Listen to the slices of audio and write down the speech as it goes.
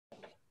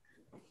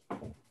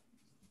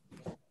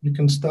You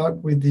can start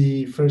with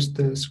the first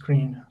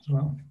screen as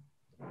well.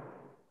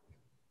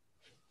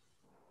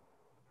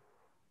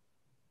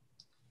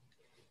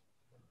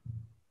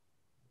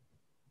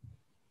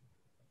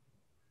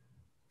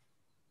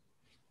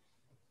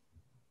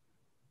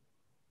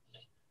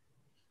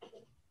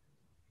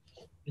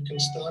 You can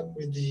start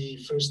with the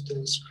first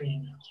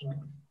screen as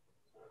well.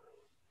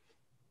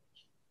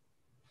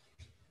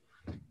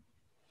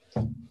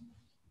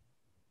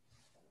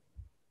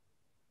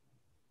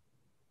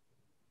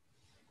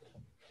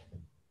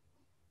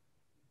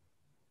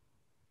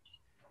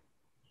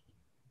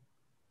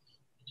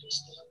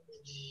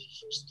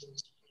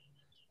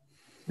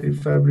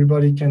 If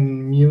everybody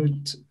can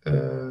mute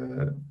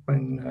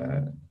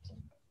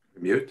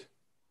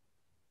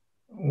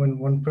when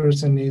one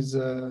person is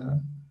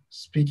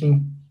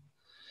speaking,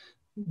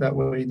 that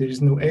way there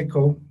is no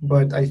echo.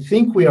 But I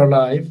think we are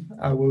live.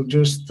 I will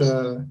just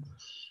if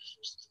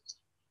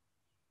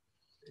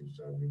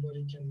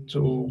everybody can.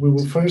 So we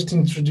will first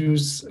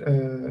introduce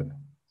the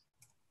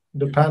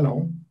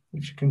panel.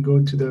 If you can go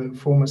to the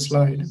former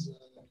slide.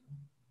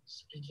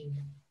 Speaking.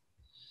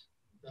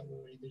 That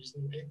way there's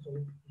no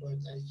echo, but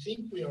I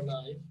think we are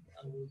live.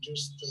 I will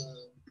just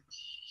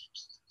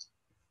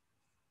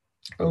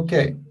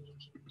okay.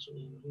 So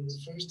we will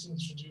first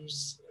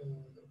introduce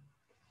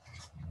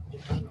the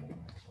panel.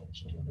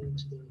 If you can go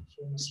to the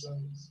former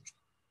slides.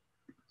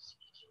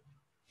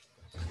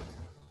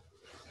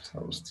 So I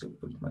will still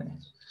put my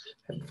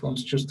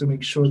headphones just to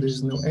make sure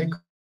there's no echo.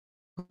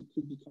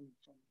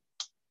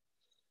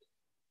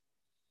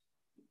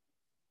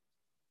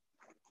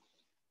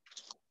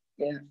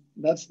 Yeah,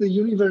 that's the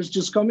universe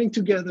just coming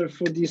together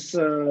for this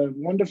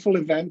wonderful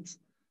event.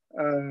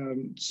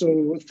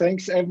 So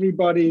thanks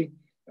everybody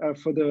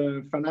for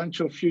the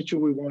financial future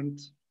we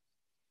want.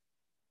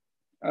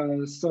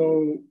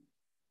 So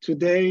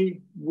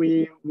today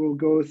we will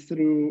go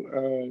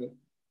through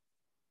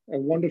a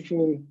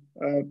wonderful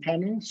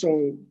panel.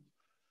 So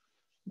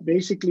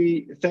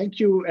basically, thank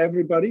you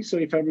everybody. So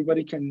if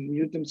everybody can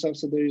mute themselves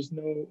so there is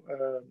no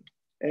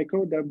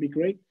echo, that'd be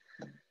great.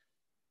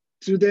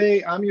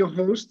 Today, I'm your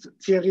host,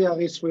 Thierry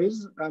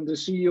RUIZ. I'm the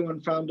CEO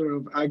and founder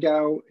of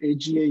AgAu,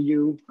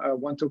 AGAU,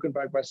 one token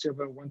backed by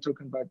silver, one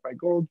token backed by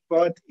gold.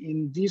 But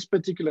in this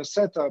particular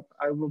setup,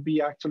 I will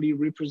be actually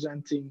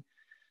representing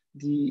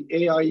the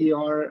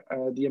AIER,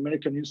 the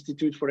American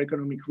Institute for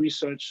Economic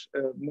Research,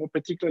 more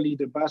particularly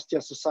the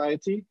Bastiat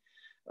Society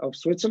of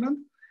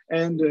Switzerland.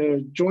 And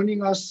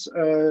joining us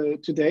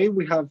today,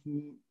 we have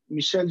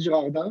Michel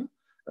Girardin,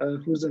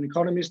 who's an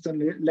economist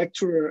and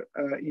lecturer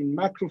in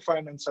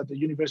macrofinance at the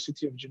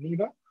University of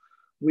Genève.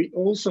 We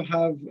also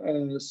have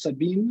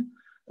Sabine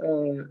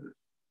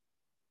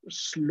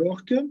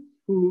Schlorke,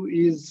 who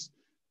is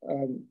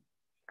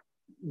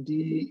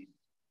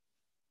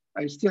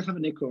I still have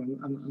an echo,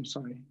 I'm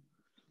sorry.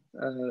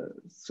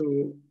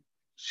 So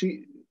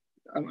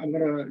I'm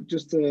gonna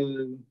just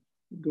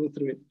go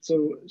through it.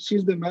 So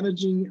she's the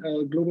managing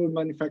global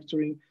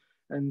manufacturing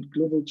and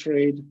global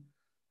trade.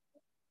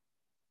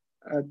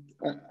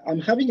 I'm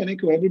having an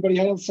echo. Everybody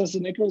else has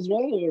an echo as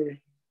well, or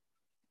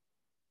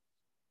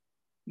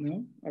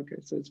no? Okay,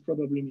 so it's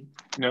probably me.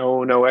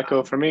 No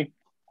echo for me.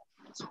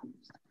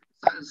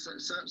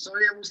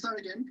 Sorry, I will start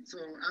again. So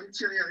I'm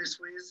Thierry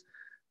RUIZ.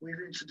 We've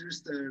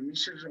introduced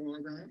Michel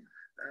Girardin.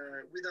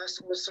 With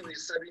us also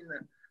is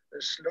Sabine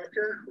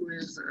Schlorke, who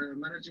is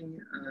managing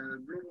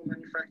global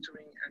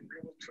manufacturing and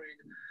global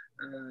trade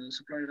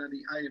supplier at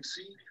the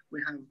IFC.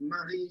 We have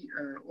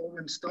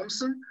Owens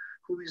Thomsen,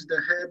 who is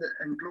the head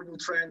and global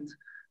trend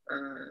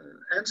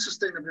and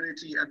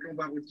sustainability at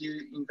Lombard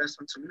Odier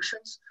Investment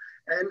Solutions.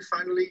 And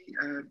finally,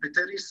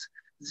 Peteris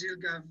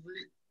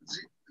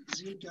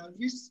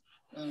Zilgalvis,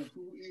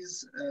 who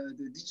is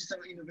the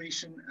digital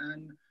innovation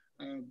and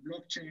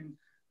blockchain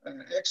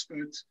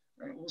expert,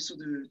 also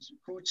the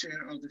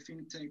co-chair of the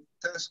fintech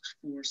task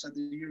force at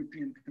the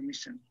European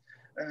Commission.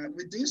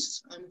 With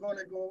this, I'm going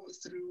to go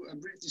through a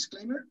brief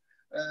disclaimer,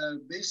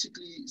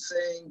 basically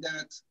saying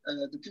that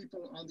the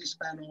people on this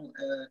panel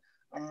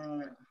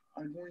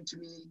are going to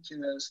make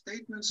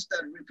statements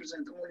that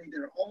represent only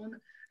their own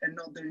and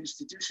not their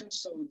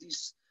institutions. So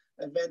this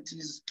event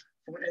is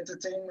for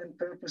entertainment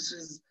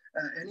purposes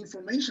and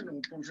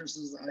informational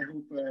purposes, I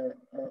hope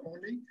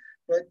only.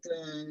 But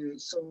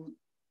so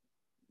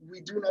we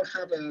do not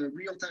have a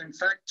real-time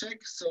fact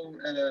check, so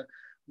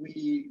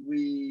we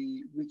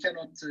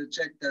cannot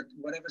check that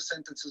whatever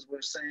sentences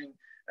we're saying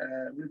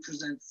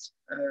represents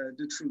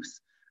the truth.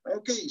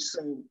 Okay,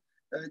 so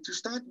to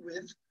start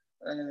with,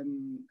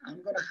 I'm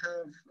gonna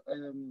have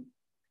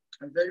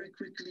a very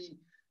quickly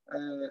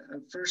a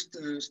first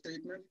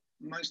statement.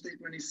 My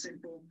statement is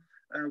simple.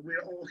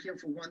 We're all here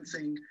for one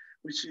thing,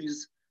 which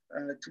is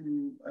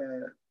to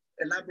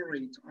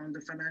elaborate on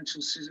the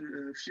financial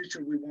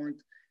future we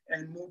want,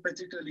 and more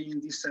particularly in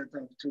this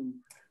setup to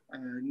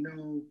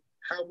know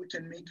how we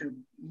can make a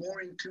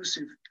more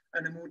inclusive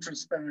and a more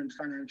transparent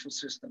financial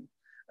system.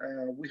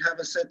 We have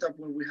a setup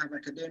where we have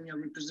academia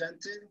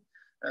represented,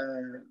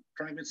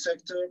 private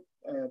sector,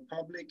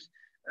 public,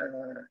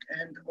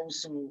 and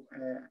also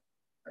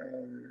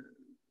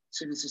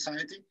civil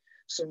society.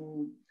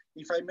 So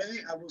if I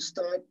may, I will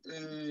start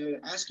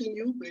asking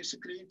you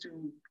basically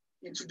to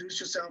introduce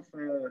yourself a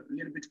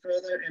little bit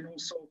further and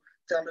also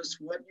tell us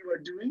what you are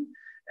doing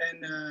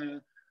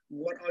and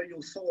what are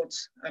your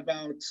thoughts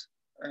about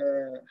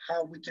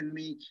how we can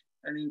make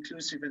an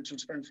inclusive and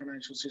transparent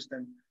financial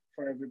system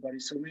for everybody.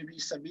 So maybe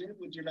Sabine,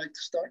 would you like to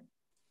start?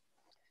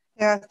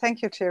 Yeah,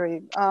 thank you,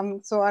 Thierry.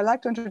 So I'd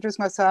like to introduce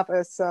myself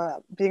as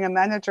being a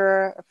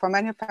manager for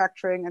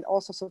manufacturing and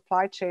also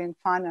supply chain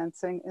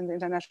financing in the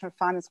International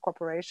Finance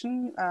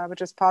Corporation,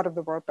 which is part of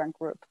the World Bank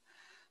Group.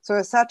 So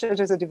as such, it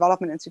is a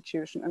development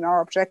institution, and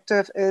our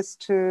objective is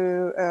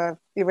to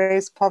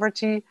erase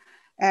poverty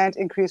and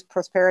increase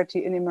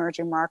prosperity in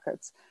emerging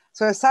markets.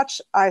 So as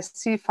such, I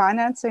see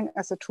financing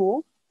as a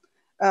tool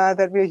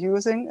that we're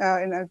using.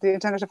 The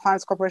International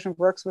Finance Corporation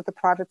works with the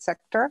private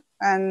sector,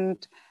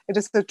 and it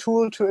is a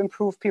tool to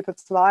improve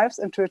people's lives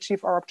and to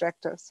achieve our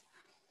objectives.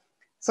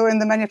 So in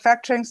the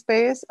manufacturing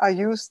space, I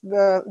use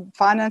the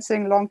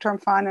financing, long-term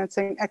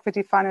financing,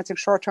 equity financing,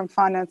 short-term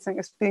financing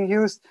is being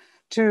used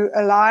to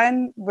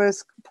align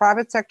with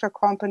private sector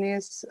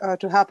companies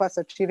to help us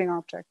achieving our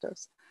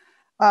objectives.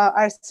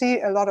 I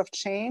see a lot of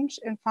change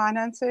in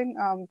financing.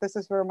 This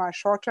is where my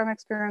short-term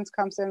experience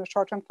comes in,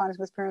 short-term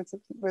financing experience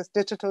with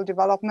digital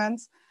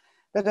developments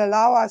that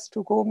allow us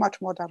to go much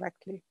more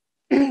directly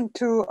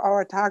to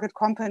our target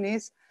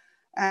companies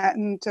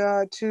and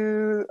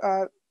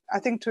I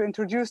think to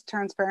introduce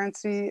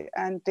transparency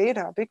and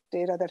data, big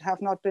data that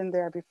have not been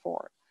there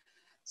before.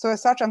 So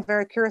as such, I'm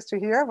very curious to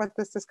hear what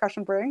this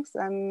discussion brings,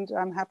 and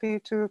I'm happy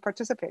to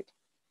participate.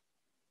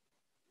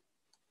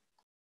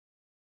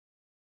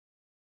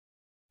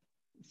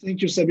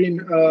 Thank you,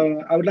 Sabine.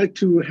 I would like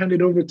to hand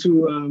it over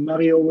to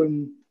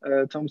Marie-Owen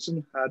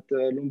Thomsen at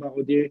Lombard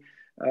Odier.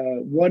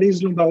 What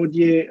is Lombard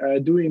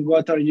Odier doing?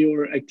 What are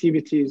your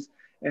activities?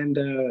 And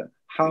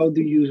how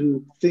do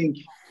you think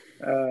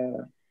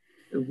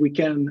we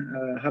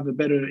can have a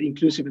better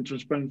inclusive and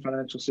transparent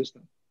financial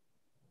system?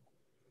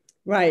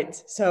 Right.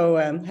 So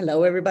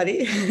hello,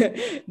 everybody.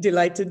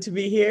 Delighted to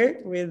be here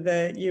with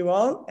you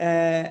all.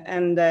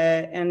 And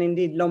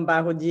indeed,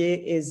 Lombard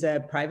Odier is a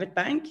private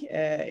bank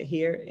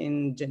here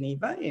in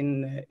Geneva,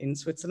 in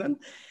Switzerland.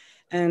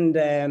 And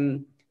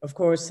of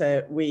course,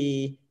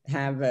 we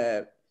have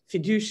a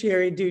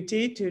fiduciary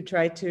duty to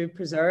try to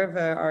preserve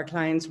our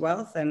clients'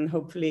 wealth and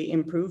hopefully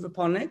improve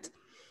upon it,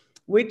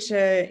 which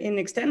in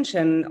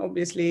extension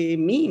obviously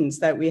means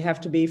that we have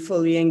to be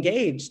fully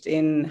engaged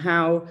in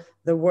how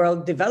the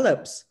world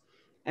develops.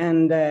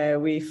 And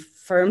we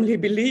firmly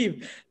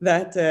believe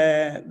that,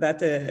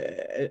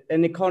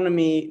 an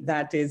economy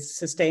that is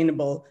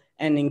sustainable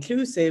and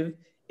inclusive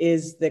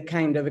is the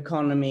kind of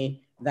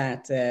economy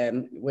that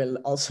will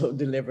also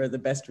deliver the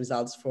best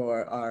results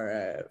for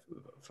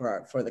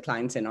for the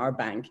clients in our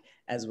bank,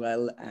 as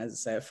well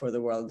as for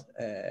the world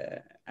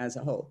as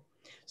a whole.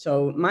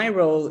 So my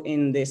role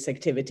in this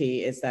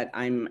activity is that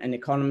I'm an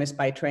economist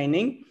by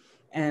training,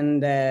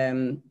 and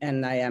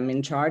I am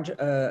in charge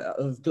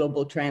of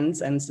global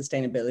trends and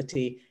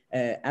sustainability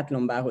at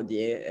Lombard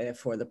Odier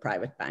for the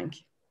private bank.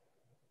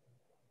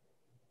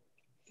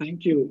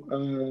 Thank you.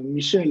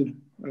 Michel,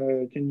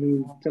 can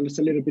you tell us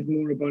a little bit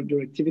more about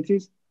your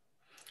activities?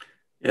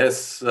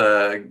 Yes,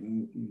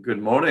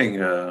 good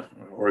morning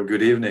or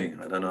good evening.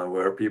 I don't know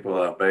where people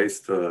are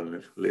based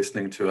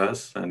listening to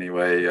us.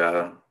 Anyway,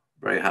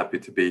 very happy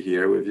to be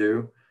here with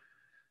you.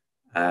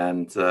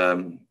 And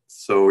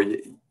so,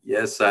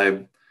 yes,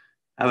 I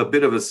have a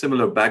bit of a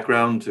similar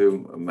background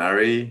to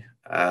Mary.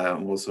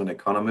 I'm also an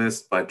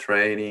economist by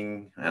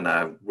training, and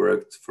I've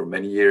worked for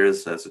many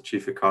years as a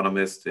chief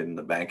economist in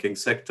the banking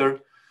sector,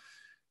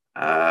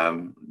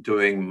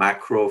 doing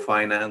macro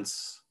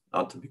finance,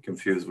 not to be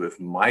confused with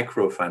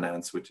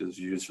microfinance, which is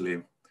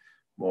usually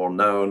more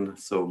known.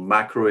 So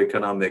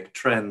macroeconomic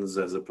trends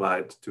as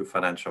applied to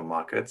financial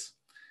markets.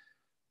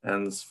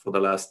 And for the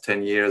last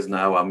 10 years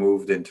now, I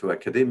moved into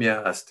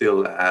academia. I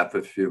still have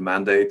a few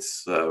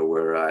mandates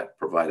where I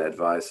provide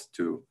advice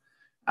to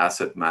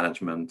asset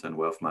management and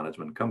wealth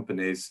management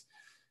companies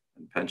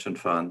and pension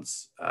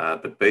funds.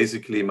 But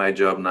basically my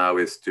job now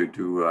is to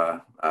do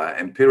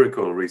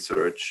empirical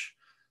research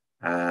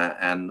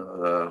and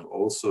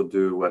also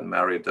do what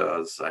Mary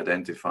does,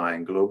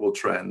 identifying global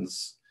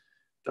trends.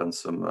 Done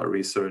some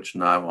research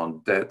now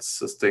on debt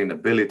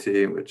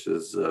sustainability, which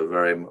is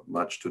very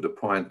much to the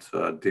point,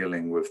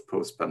 dealing with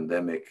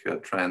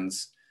post-pandemic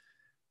trends,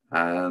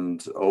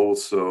 and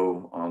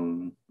also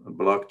on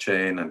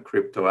blockchain and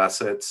crypto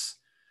assets.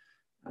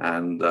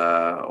 And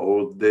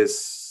all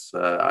this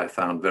I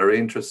found very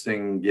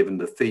interesting, given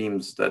the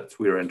themes that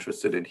we're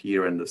interested in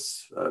here in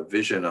this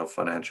vision of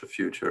financial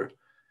future,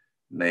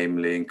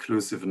 namely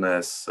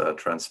inclusiveness,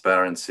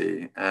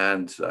 transparency,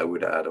 and I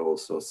would add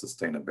also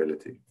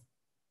sustainability.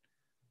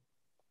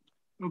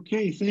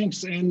 Okay,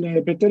 thanks. And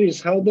Peteris,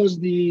 how does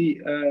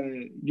the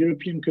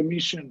European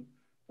Commission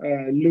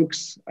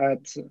looks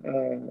at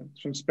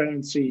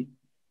transparency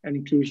and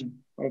inclusion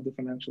of the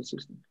financial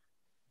system?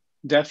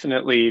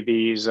 Definitely,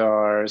 these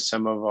are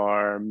some of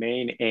our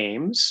main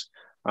aims.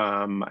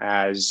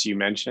 As you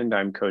mentioned,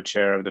 I'm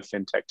co-chair of the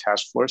FinTech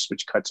Task Force,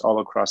 which cuts all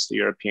across the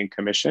European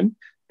Commission.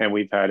 And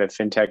we've had a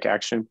FinTech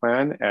action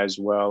plan as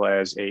well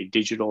as a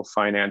digital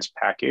finance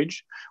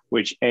package,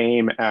 which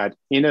aim at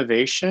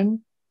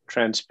innovation,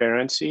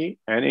 transparency,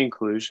 and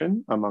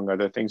inclusion, among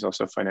other things,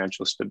 also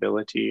financial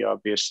stability,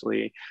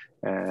 obviously,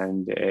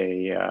 and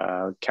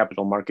a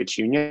capital markets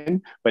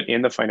union. But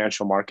in the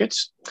financial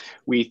markets,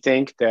 we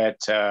think that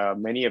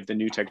many of the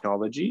new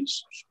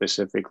technologies,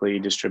 specifically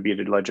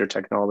distributed ledger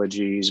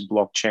technologies,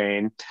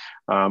 blockchain,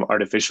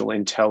 artificial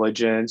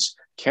intelligence,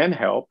 can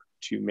help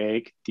to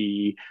make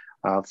the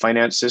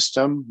finance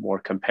system more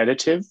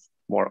competitive,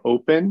 more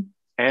open,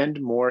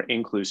 and more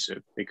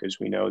inclusive, because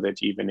we know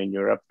that even in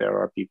Europe, there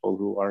are people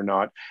who are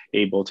not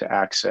able to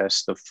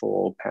access the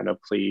full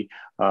panoply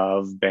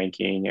of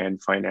banking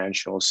and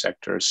financial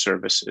sector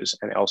services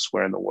and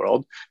elsewhere in the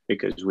world,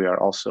 because we are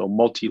also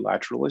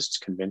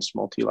multilateralists, convinced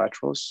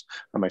multilateralists.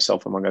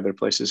 Myself, among other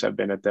places, have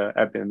been at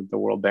the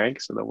World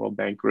Bank, so the World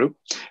Bank Group,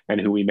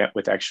 and who we met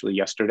with actually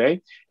yesterday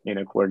in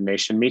a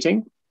coordination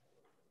meeting.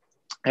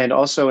 And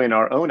also in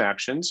our own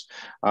actions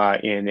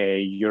in a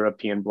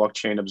European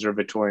Blockchain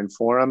Observatory and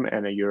Forum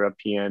and a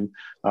European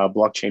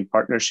blockchain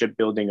partnership,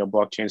 building a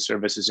blockchain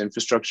services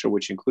infrastructure,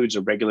 which includes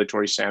a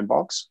regulatory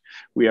sandbox.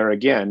 We are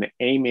again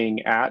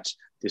aiming at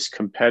this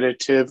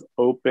competitive,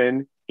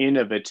 open,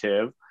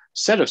 innovative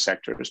set of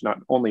sectors, not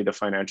only the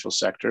financial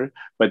sector,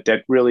 but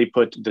that really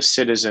put the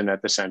citizen at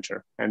the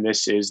center. And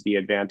this is the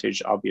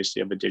advantage,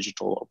 obviously, of a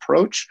digital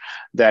approach,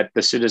 that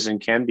the citizen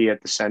can be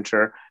at the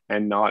center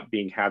and not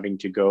having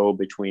to go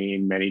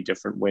between many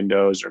different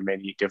windows or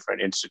many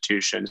different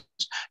institutions,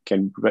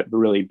 can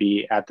really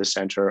be at the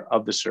center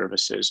of the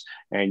services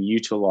and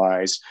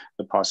utilize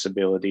the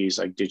possibilities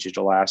like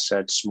digital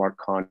assets, smart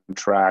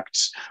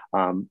contracts,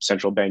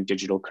 central bank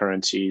digital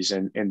currencies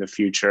in the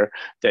future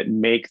that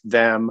make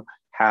them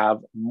have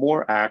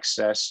more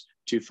access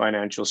to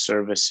financial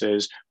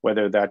services,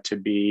 whether that to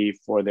be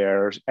for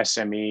their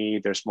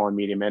SME, their small and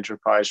medium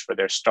enterprise, for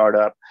their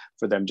startup,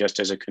 for them just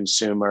as a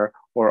consumer,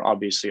 or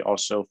obviously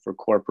also for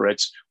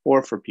corporates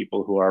or for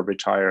people who are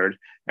retired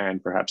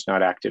and perhaps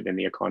not active in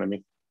the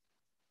economy.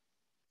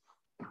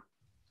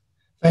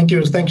 Thank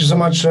you so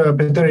much,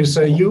 Thierry.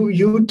 So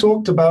you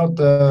talked about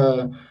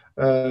the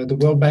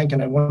World Bank,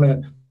 and I want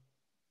to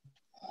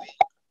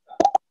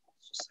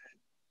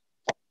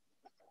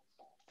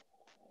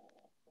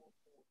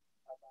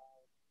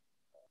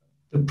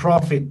the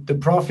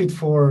profit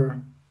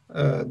for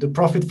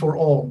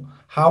all.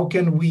 How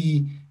can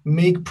we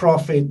make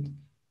profit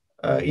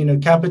in a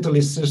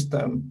capitalist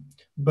system,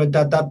 but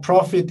that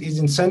profit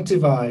is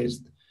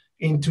incentivized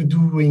into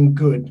doing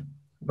good,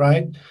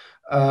 right?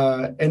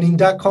 And in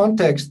that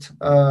context,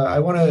 I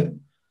want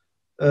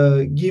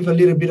to give a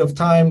little bit of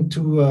time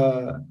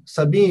to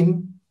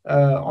Sabine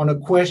on a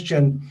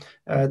question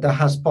that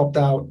has popped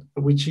out,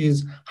 which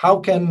is how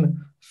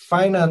can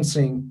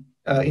financing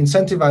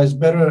incentivize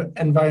better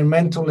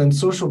environmental and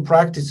social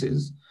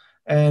practices?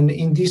 And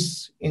in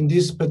this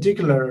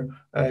particular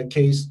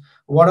case,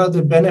 what are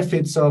the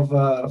benefits of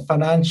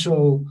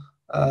financial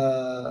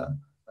of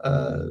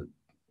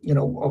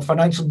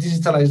financial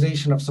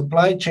digitalization of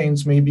supply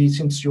chains, maybe,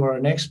 since you are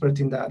an expert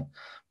in that?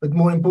 But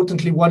more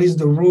importantly, what is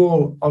the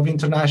role of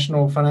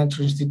international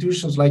financial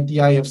institutions like the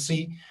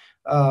IFC,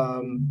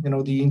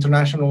 the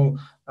International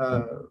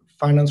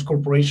Finance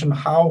Corporation?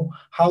 How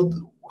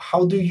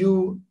do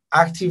you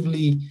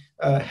actively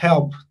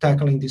help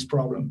tackling this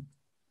problem?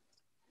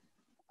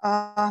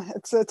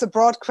 It's a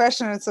broad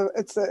question.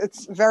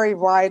 It's very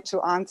wide to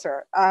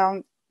answer.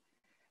 I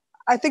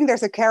think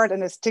there's a carrot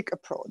and a stick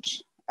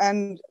approach,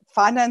 and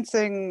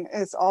financing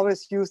is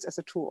always used as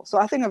a tool. So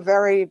I think a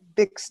very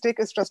big stick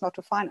is just not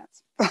to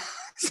finance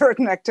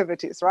certain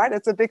activities, right?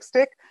 It's a big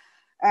stick.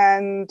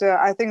 And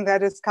I think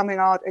that is coming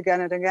out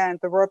again and again.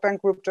 The World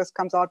Bank Group just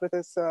comes out with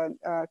this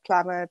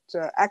climate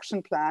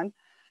action plan.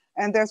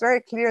 And there's a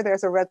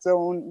red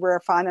zone where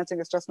financing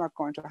is just not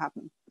going to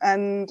happen.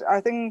 And I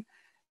think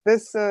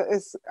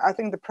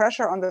the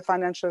pressure on the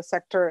financial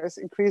sector is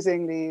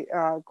increasingly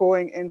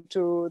going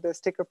into the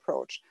stick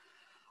approach.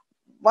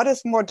 What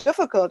is more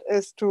difficult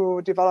is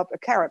to develop a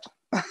carrot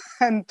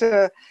and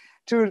to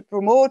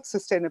promote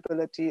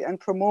sustainability and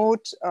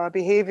promote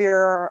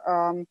behavior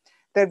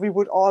that we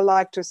would all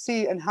like to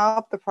see, and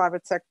help the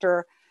private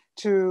sector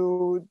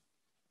to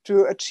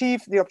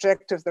achieve the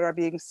objectives that are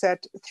being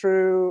set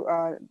through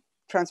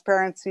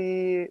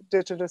transparency,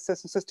 digital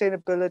system,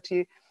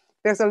 sustainability.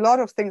 There's a lot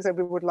of things that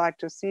we would like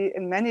to see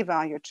in many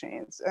value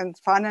chains, and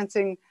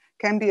financing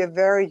can be a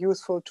very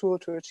useful tool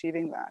to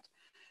achieving that.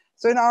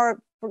 So in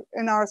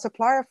our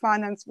supplier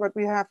finance, what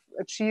we have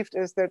achieved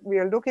is that we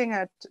are looking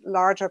at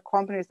larger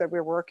companies that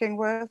we're working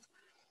with,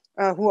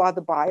 who are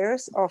the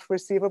buyers of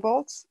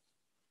receivables.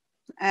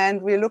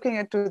 And we're looking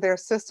into their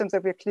systems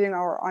that we're clearing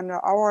under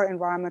our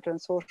environmental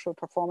and social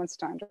performance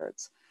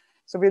standards.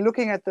 So we're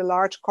looking at the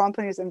large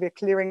companies and we're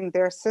clearing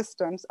their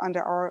systems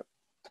under our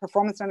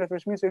performance standards,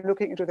 which means we're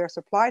looking into their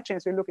supply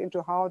chains. We look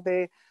into how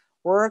they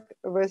work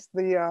with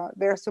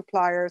their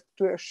suppliers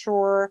to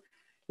assure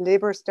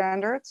labor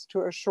standards,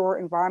 to assure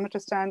environmental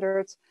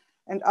standards,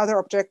 and other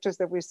objectives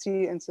that we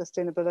see in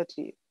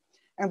sustainability.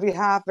 And we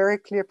have very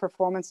clear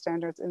performance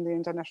standards in the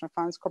International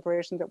Finance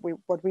Corporation that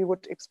what we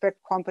would expect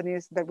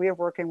companies that we are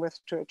working with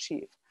to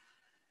achieve.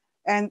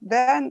 And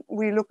then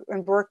we look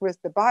and work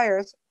with the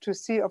buyers to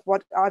see of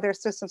what are their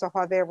systems of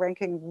how they're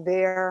ranking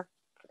their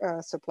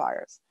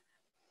suppliers.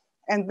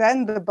 And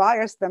then the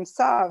buyers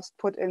themselves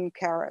put in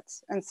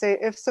carrots and say,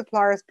 if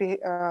suppliers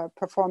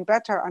perform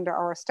better under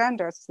our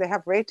standards, they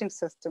have rating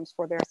systems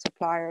for their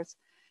suppliers,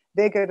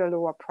 they get a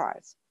lower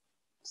price.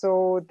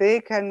 So they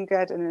can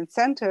get an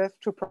incentive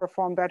to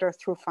perform better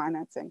through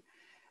financing.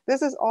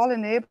 This is all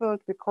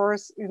enabled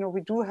because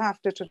we do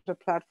have digital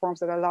platforms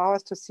that allow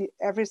us to see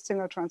every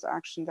single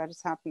transaction that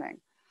is happening.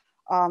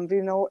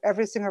 We know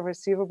every single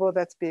receivable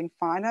that's being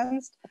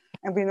financed,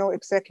 and we know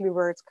exactly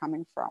where it's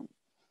coming from.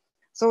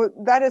 So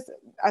that is,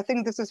 I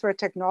think this is where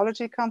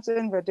technology comes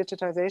in, where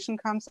digitization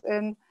comes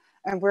in,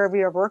 and where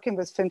we are working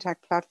with fintech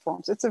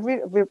platforms.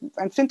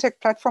 And fintech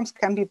platforms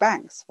can be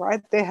banks,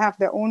 right? They have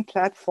their own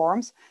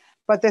platforms,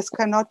 but this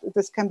can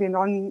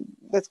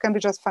be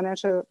just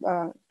financial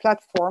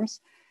platforms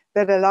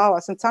that allow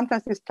us, and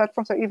sometimes these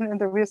platforms are even in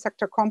the real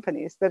sector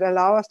companies that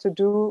allow us to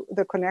do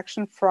the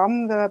connection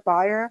from the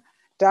buyer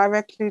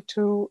directly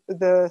to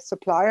the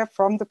supplier,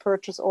 from the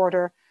purchase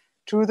order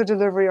to the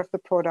delivery of the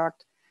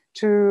product,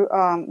 to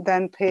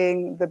then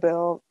paying the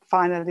bill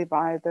finally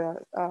by the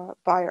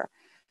buyer.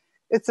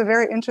 It's a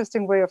very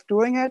interesting way of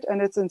doing it,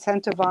 and it's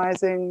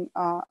incentivizing,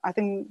 I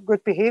think,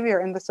 good behavior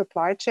in the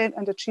supply chain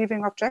and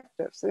achieving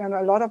objectives.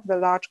 A lot of the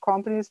large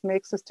companies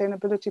make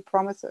sustainability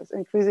promises,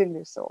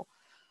 increasingly so,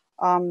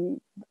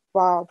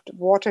 about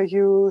water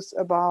use,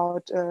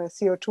 about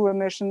CO2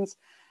 emissions,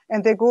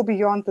 and they go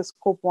beyond the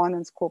scope 1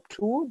 and scope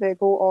 2. They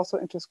go also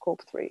into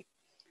scope 3.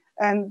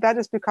 And that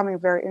is becoming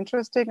very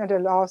interesting and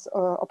allows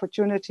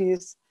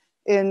opportunities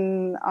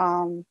in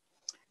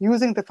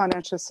using the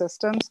financial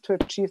systems to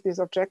achieve these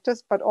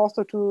objectives, but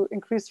also to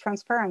increase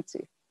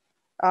transparency.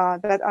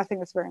 That I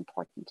think is very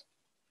important.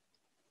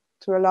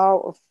 To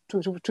allow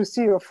to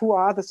see of who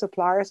are the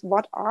suppliers,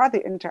 what are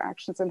the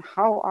interactions, and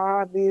how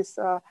are these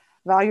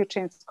value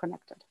chains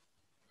connected.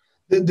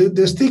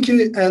 The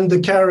sticky and the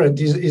carrot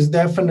is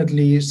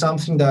definitely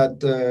something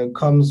that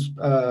comes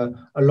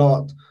a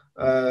lot.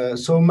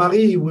 So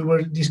Marie, we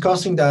were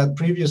discussing that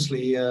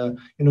previously.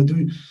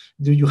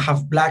 Do you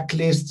have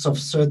blacklists of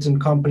certain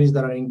companies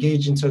that are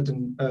engaged in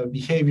certain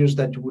behaviors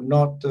that you would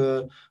not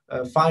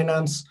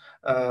finance,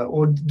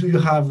 or do you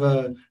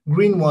have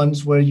green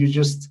ones where you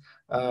just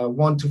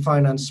want to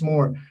finance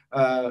more?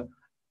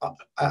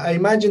 I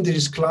imagine there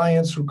is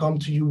clients who come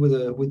to you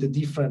with a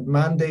different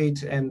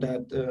mandate and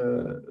that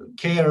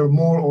care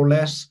more or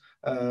less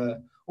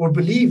or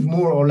believe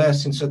more or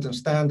less in certain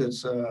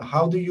standards.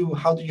 How do you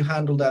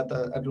handle that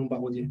at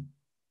Lombard?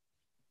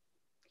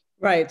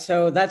 Right.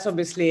 So that's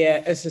obviously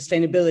a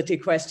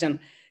sustainability question.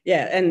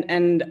 Yeah,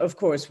 and of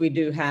course we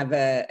do have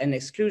an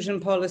exclusion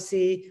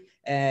policy,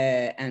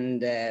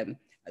 and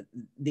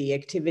the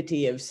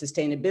activity of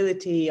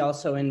sustainability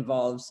also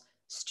involves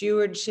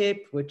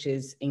stewardship, which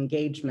is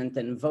engagement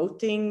and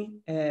voting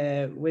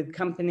with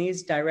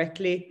companies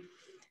directly.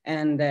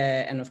 And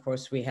of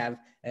course, we have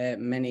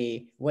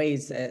many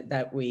ways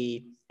that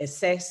we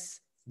assess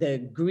the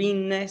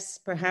greenness,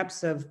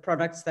 perhaps, of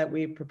products that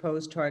we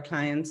propose to our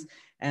clients.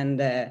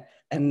 And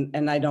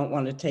I don't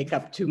want to take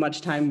up too much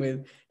time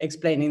with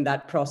explaining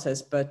that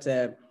process, but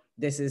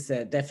this is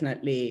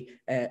definitely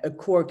a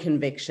core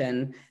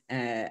conviction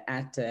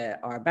at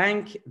our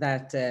bank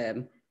that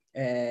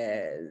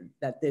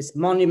that this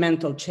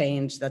monumental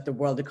change that the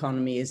world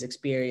economy is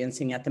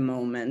experiencing at the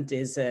moment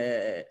is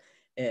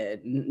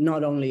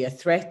not only a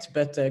threat,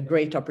 but a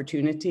great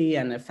opportunity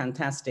and a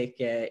fantastic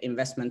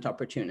investment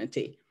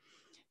opportunity.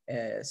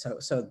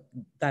 So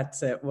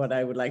that's what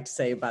I would like to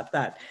say about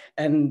that.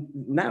 And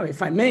now,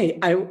 if I may,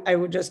 I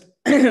would just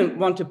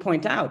want to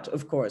point out,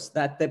 of course,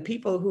 that the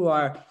people who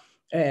are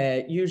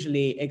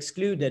usually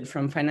excluded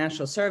from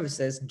financial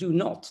services do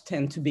not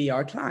tend to be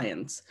our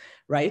clients,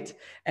 right?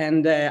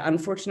 And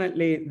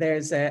unfortunately,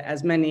 there's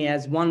as many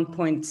as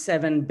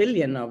 1.7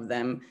 billion of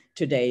them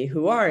today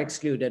who are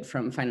excluded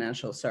from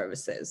financial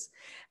services.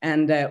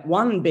 And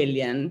 1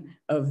 billion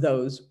of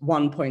those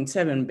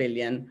 1.7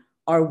 billion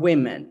are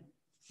women.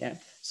 Yeah.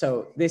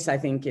 So this, I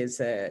think,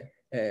 is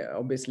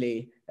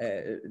obviously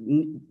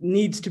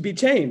needs to be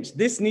changed.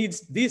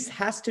 This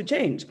has to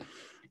change.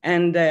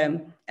 And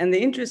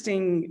the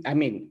interesting, I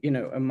mean,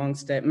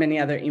 amongst many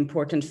other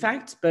important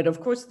facts, but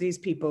of course, these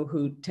people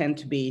who tend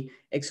to be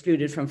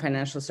excluded from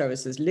financial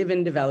services live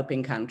in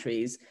developing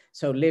countries,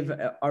 so live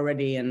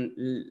already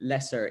in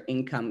lesser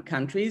income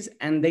countries,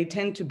 and they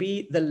tend to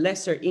be the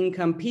lesser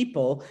income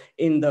people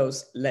in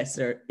those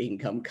lesser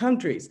income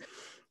countries.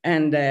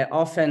 And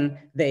often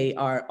they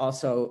are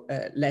also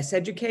less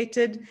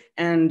educated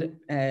and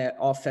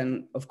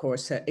often, of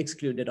course,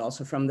 excluded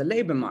also from the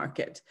labor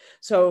market.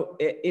 So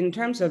in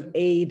terms of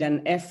aid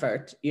and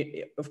effort,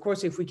 of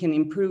course, if we can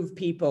improve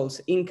people's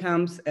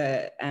incomes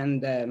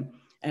and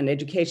and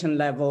education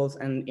levels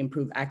and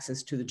improve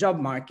access to the job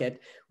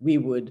market, we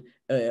would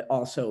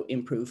also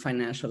improve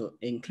financial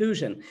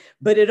inclusion.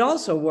 But it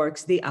also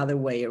works the other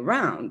way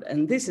around.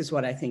 And this is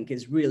what I think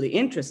is really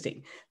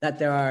interesting, that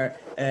there are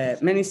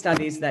many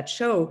studies that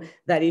show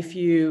that if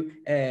you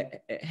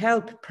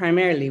help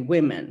primarily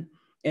women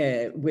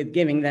with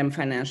giving them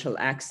financial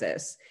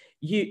access,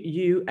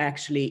 you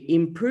actually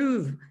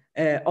improve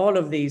all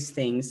of these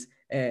things.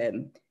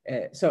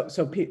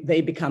 So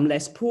they become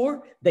less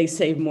poor, they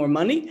save more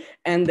money,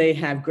 and they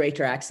have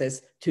greater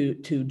access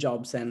to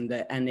jobs and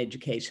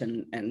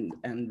education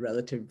and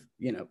relative,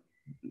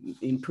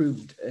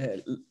 improved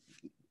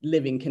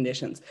living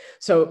conditions.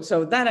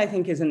 So that I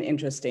think is an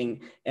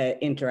interesting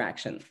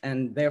interaction,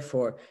 and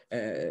therefore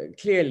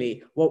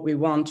clearly what we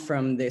want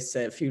from this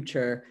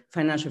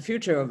financial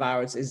future of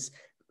ours is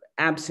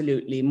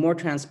absolutely more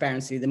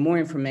transparency. The more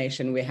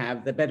information we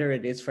have, the better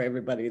it is for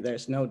everybody,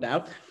 there's no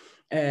doubt.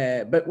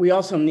 But we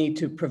also need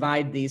to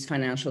provide these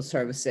financial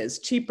services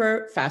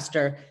cheaper,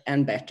 faster,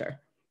 and better.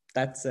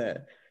 That's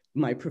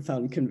my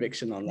profound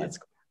conviction on that.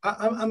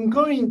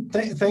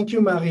 Thank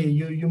you, Marie.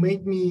 You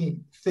made me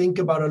think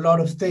about a lot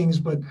of things,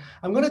 but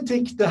I'm going to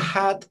take the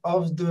hat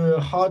of the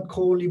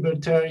hardcore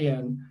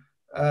libertarian,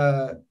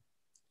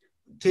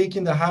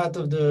 taking the hat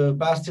of the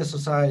Bastiat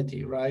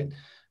Society, right?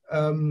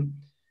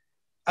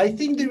 I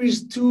think there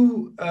is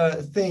two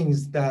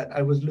things that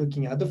I was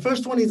looking at. The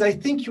first one is, I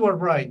think you are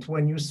right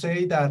when you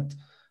say that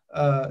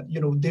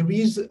there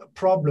is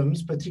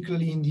problems,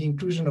 particularly in the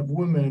inclusion of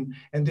women,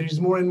 and there is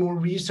more and more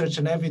research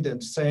and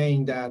evidence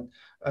saying that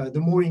the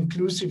more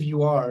inclusive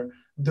you are,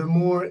 the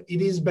more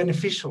it is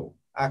beneficial,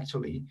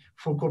 actually,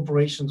 for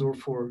corporations or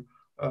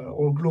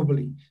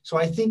globally. So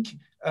I think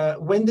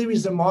when there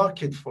is a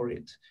market for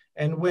it,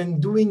 and when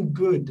doing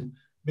good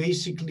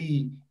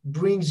basically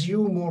brings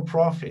you more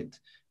profit,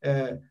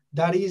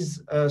 that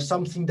is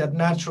something that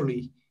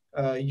naturally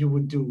you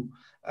would do.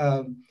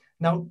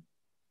 Now,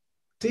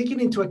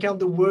 taking into account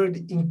the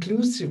word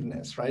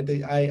inclusiveness, right?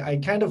 I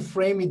kind of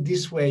frame it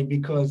this way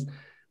because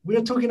we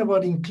are talking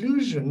about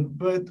inclusion,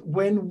 but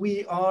when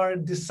we are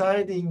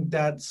deciding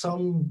that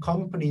some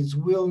companies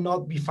will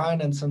not be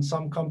financed and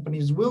some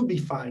companies will be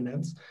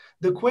financed,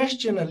 the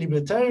question a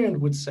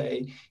libertarian would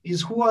say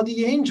is, who are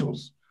the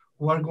angels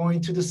who are going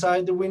to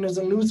decide the winners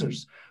and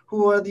losers?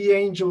 Who are the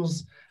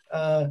angels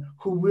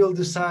who will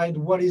decide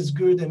what is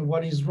good and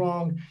what is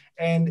wrong?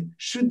 And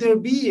should there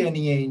be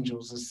any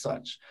angels as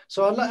such?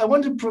 So I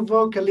want to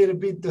provoke a little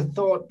bit the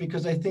thought,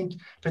 because I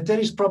think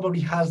Peteris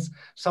probably has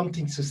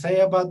something to say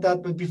about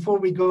that. But before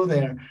we go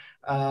there,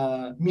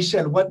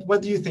 Michel,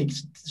 what do you think?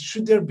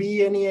 Should there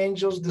be any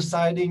angels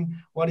deciding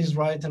what is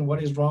right and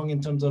what is wrong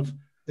in terms of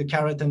the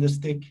carrot and the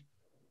stick?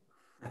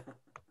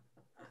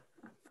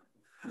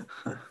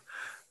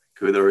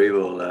 Good or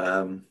evil?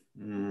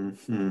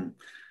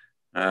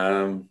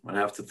 I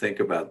have to think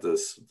about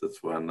this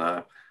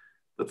one.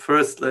 But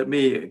first, let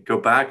me go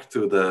back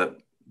to the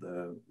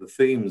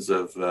themes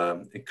of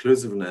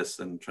inclusiveness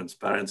and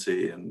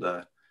transparency. And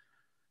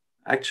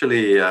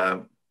actually,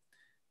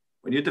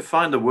 when you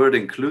define the word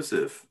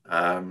inclusive,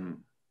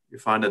 you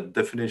find that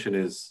the definition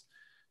is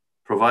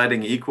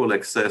providing equal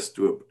access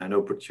to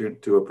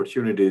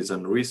opportunities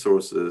and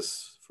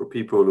resources for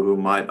people who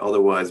might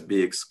otherwise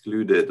be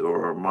excluded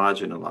or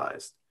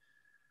marginalized.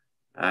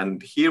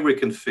 And here we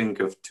can think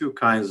of two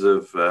kinds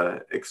of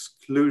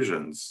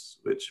exclusions,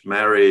 which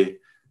Mary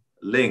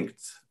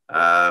linked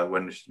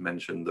when she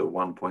mentioned the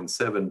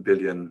 1.7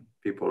 billion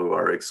people who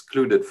are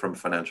excluded from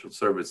financial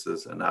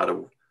services. And out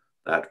of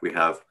that, we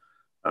have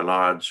a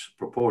large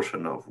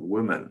proportion of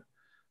women.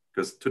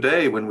 Because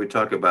today, when we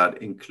talk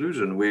about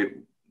inclusion, we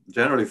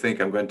generally think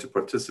I'm going to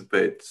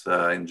participate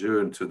in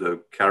June to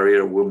the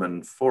Career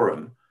Women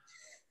Forum.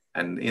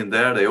 And in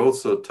there, they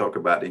also talk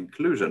about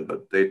inclusion,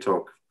 but they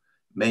talk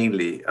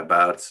mainly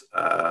about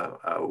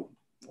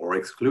or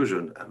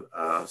exclusion.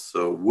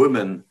 So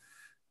women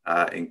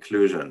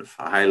inclusion,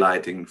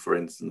 highlighting, for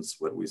instance,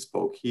 what we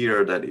spoke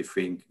here, that if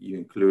you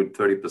include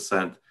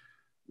 30%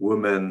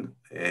 women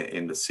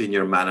in the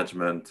senior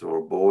management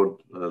or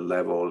board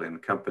level in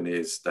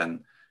companies,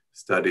 then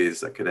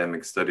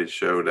academic studies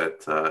show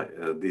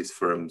that these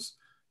firms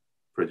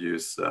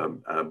produce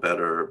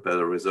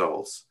better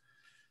results.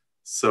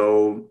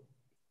 So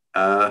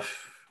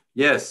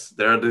yes,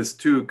 there are these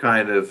two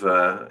kind of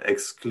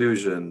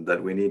exclusion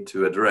that we need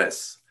to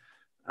address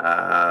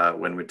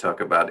when we talk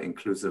about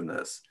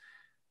inclusiveness.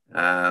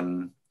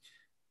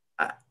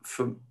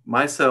 For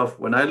myself,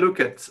 when I look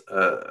at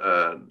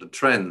the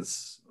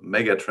trends,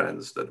 mega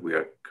trends that we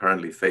are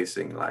currently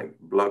facing, like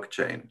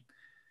blockchain,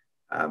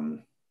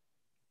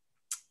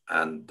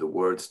 and the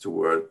words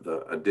toward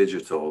a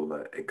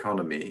digital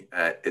economy,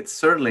 it's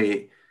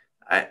certainly,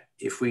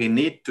 if we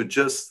need to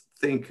just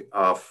think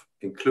of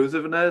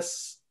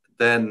inclusiveness,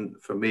 then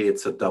for me,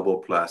 it's a double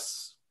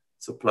plus.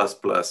 It's a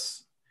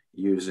plus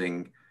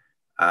using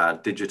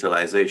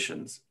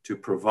digitalizations to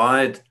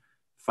provide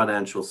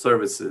financial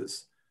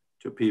services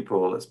to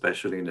people,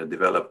 especially in the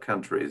developed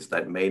countries,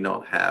 that may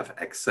not have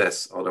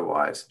access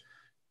otherwise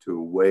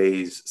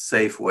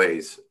safe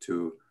ways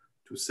to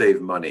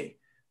save money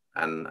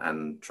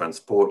and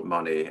transport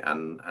money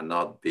and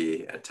not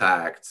be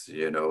attacked.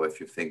 You know, if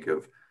you think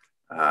of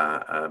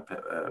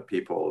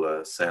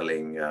people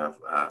selling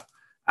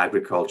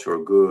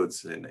agricultural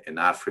goods in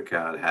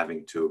Africa,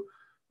 having to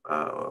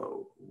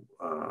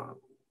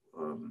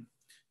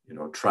you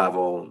know,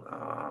 travel,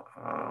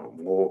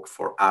 walk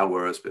for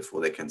hours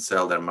before they can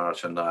sell their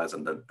merchandise,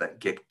 and then they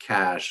get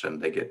cash and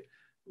they get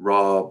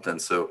robbed.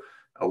 And so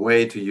a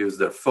way to use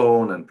their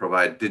phone and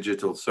provide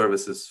digital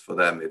services for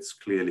them, it's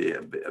clearly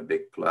a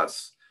big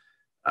plus.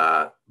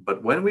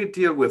 But when we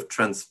deal with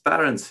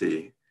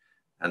transparency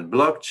and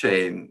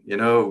blockchain, you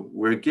know,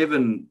 we're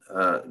given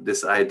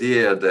this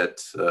idea that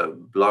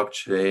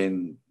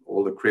blockchain,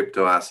 all the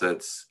crypto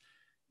assets,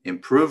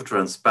 improve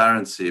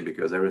transparency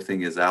because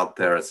everything is out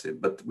there.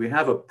 But we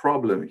have a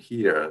problem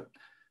here.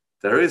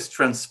 There is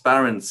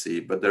transparency,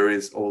 but there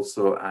is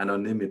also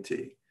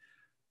anonymity.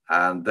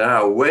 And there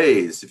are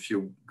ways, if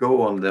you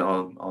go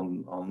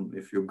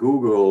if you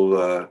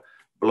Google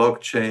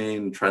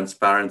blockchain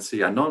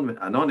transparency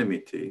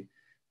anonymity,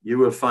 you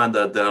will find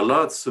that there are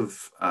lots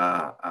of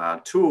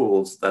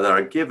tools that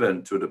are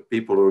given to the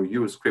people who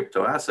use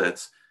crypto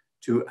assets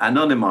to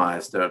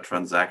anonymize their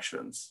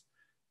transactions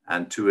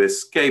and to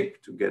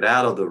escape, to get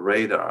out of the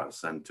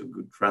radars and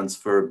to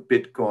transfer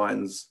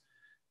Bitcoins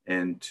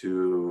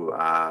into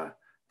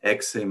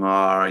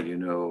XMR, you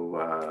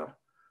know,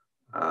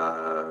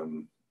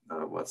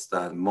 what's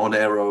that,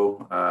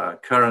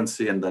 Monero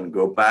currency, and then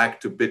go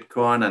back to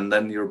Bitcoin, and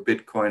then your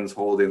Bitcoin's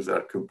holdings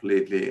are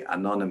completely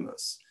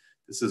anonymous.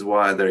 This is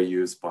why they're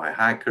used by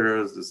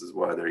hackers. This is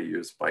why they're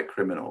used by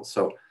criminals.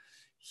 So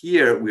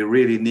here we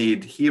really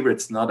need, here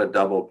it's not a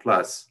double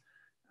plus,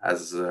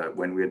 as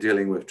when we're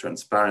dealing with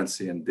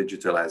transparency and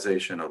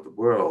digitalization of the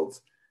world,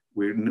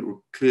 we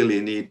clearly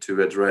need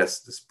to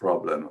address this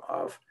problem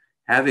of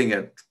having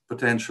a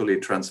potentially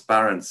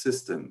transparent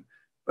system,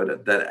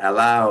 but that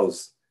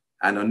allows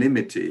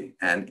anonymity,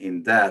 and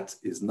in that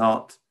is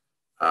not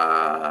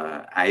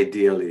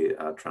ideally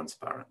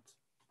transparent.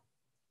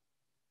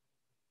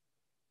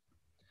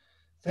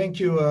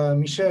 Thank you,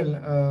 Michel.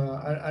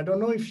 I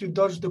don't know if you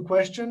dodged the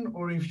question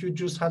or if you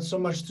just had so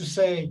much to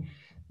say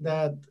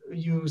that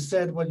you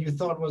said what you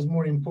thought was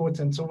more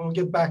important. So we'll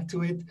get back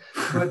to it.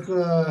 But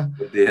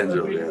the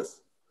angel,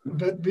 yes.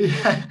 But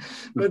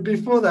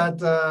before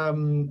that,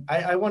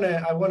 I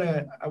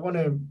want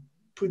to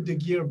put the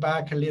gear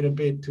back a little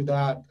bit to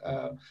that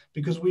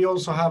because we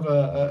also have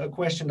a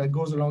question that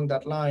goes along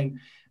that line,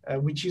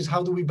 which is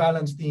how do we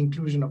balance the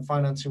inclusion of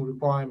financing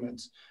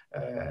requirements?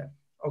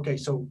 Okay,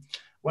 so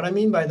what I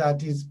mean by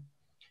that is,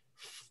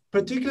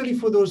 particularly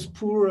for those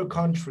poorer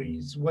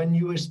countries, when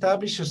you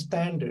establish a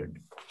standard,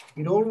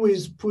 it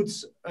always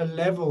puts a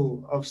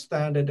level of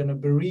standard and a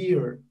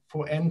barrier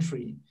for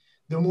entry.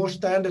 The more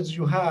standards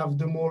you have,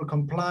 the more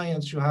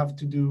compliance you have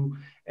to do.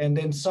 And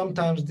then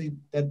sometimes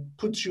that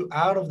puts you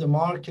out of the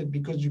market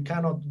because you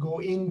cannot go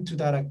into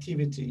that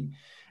activity.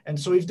 And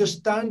so if the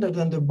standard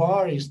and the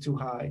bar is too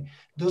high,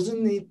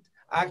 doesn't it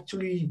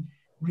actually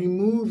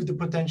remove the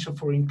potential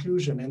for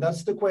inclusion? And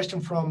that's the question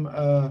from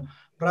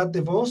Brad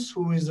DeVos,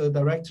 who is a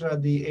director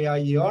at the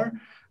AIER.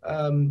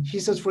 He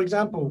says, for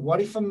example, what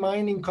if a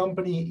mining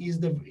company is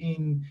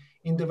in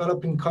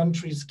developing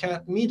countries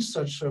can't meet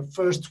such a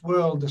first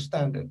world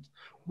standard?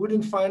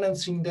 Wouldn't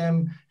financing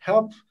them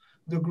help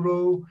the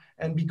grow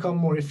and become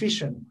more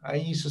efficient,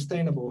 i.e.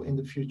 sustainable in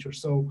the future?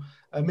 So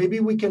maybe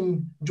we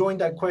can join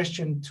that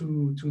question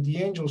to the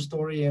angel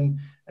story. And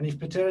if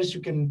Peteris, you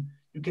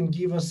can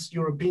give us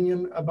your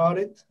opinion about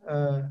it,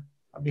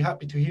 I'd be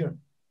happy to hear.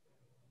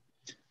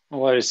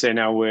 Well, I say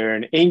now we're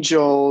in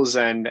angels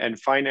and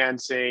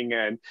financing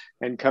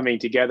and coming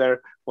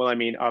together. Well, I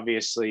mean,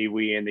 obviously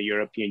we in the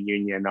European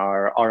Union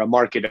are a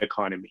market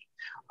economy.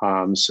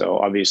 So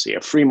obviously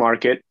a free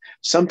market,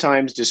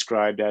 sometimes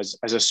described as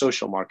a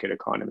social market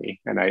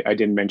economy. And I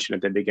didn't mention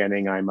at the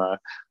beginning, I'm a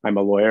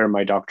lawyer.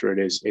 My doctorate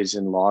is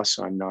in law,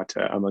 so I'm not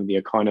among the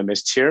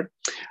economists here.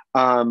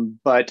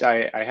 But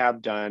I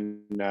have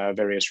done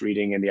various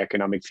reading in the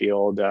economic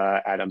field,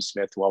 Adam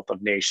Smith, Wealth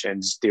of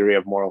Nations, Theory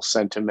of Moral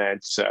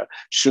Sentiments,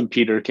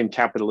 Schumpeter, Can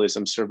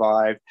Capitalism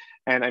Survive?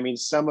 And I mean,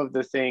 some of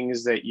the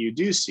things that you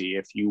do see,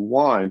 if you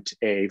want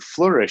a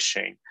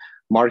flourishing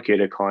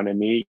market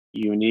economy,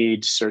 you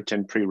need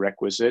certain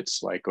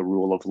prerequisites like a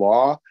rule of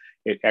law.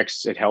 It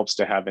helps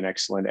to have an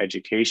excellent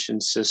education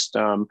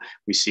system.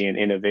 We see an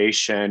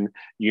innovation,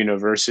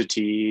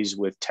 universities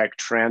with tech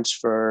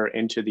transfer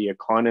into the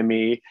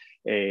economy,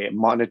 a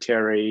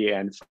monetary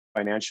and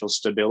financial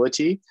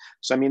stability.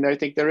 So, I mean, I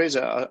think there is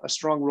a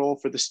strong role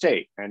for the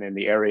state. And in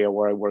the area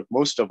where I work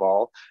most of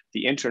all,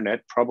 the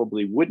internet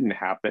probably wouldn't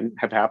have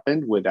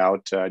happened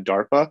without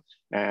DARPA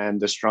and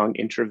the strong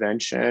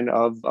intervention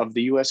of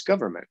the US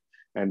government.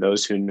 And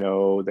those who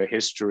know the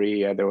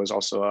history, there was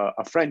also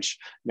a French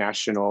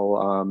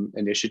national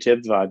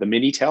initiative, the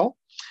Minitel,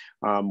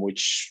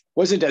 which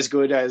wasn't as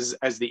good as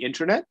the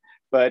internet,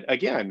 But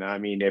again, I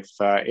mean, if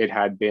it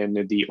had been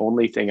the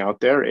only thing out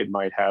there, it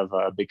might have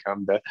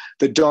become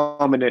the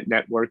dominant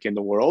network in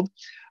the world.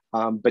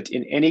 But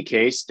in any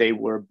case, they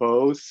were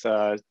both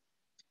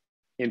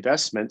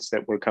investments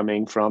that were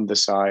coming from the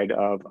side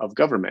of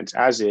governments,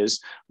 as is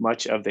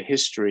much of the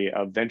history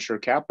of venture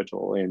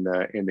capital in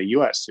the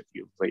US. If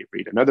you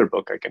read another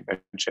book, I can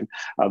mention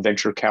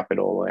Venture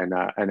Capital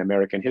and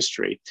American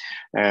History.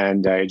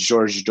 And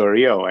Georges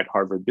Doriot at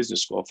Harvard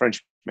Business School, a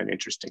Frenchman,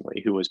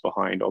 interestingly, who was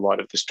behind a lot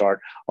of the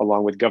start,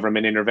 along with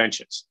government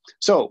interventions.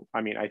 So,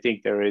 I mean, I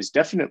think there is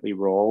definitely a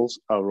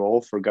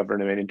role for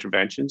government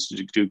interventions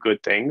to do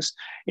good things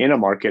in a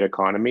market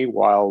economy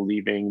while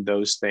leaving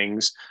those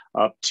things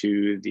up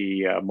to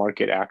the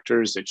market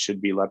actors that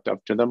should be left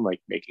up to them,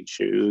 like making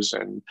shoes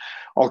and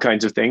all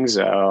kinds of things.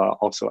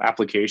 Also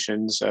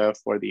applications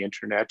for the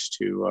internet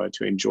to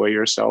enjoy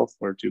yourself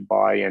or to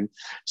buy and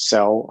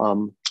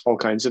sell all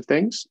kinds of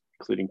things,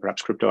 including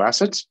perhaps crypto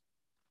assets.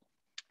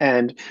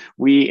 And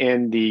we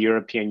in the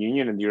European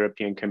Union and the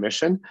European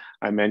Commission,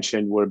 I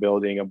mentioned we're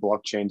building a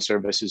blockchain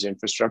services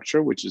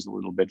infrastructure, which is a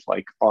little bit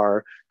like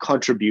our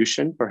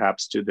contribution,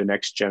 perhaps to the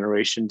next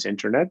generation's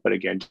internet, but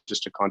again,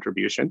 just a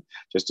contribution,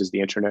 just as the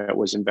internet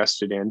was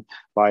invested in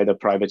by the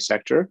private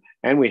sector.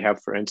 And we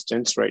have, for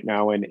instance, right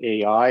now an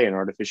AI and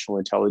artificial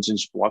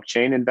intelligence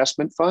blockchain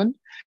investment fund.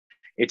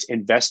 It's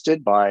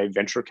invested by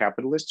venture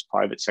capitalists,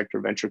 private sector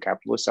venture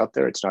capitalists out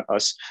there. It's not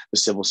us, the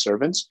civil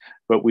servants,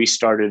 but we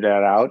started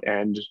that out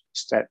and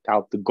set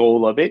out the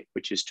goal of it,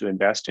 which is to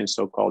invest in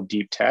so-called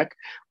deep tech.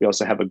 We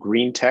also have a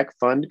green tech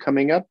fund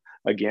coming up,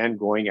 again,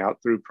 going out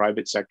through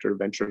private sector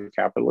venture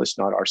capitalists,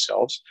 not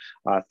ourselves,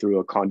 through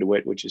a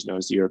conduit, which is known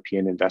as the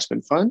European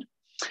Investment Fund.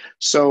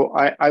 So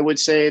I would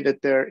say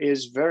that there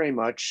is very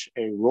much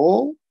a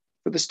role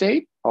for the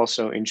state,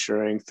 also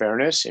ensuring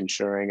fairness,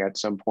 ensuring at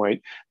some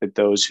point that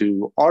those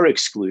who are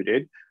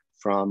excluded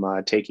from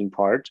taking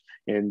part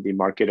in the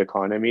market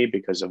economy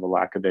because of a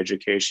lack of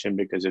education,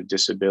 because of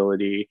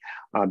disability,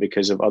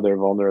 because of other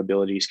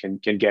vulnerabilities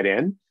can get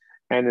in.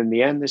 And in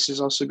the end, this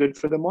is also good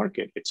for the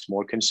market. It's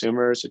more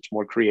consumers, it's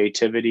more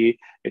creativity,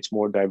 it's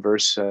more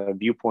diverse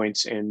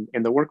viewpoints in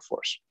the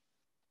workforce.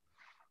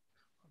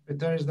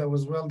 That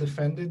was well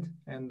defended,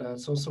 and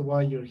it's also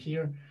why you're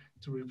here,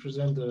 to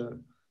represent the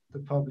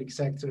public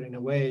sector in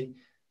a way.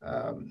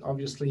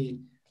 Obviously,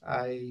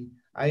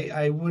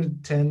 I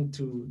would tend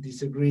to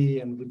disagree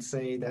and would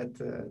say that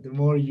the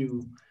more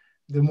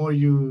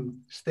you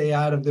stay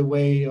out of the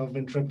way of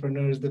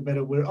entrepreneurs, the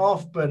better we're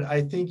off. But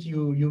I think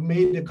you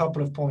made a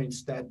couple of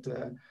points that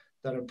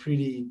are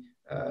pretty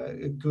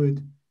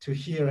good to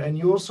hear. And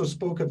you also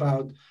spoke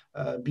about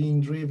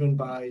being driven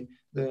by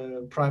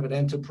the private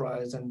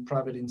enterprise and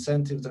private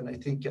incentives. And I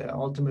think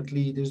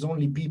ultimately there's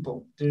only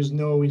people, there's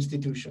no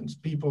institutions.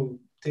 People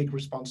take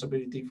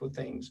responsibility for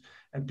things,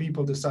 and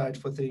people decide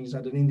for things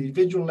at an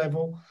individual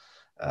level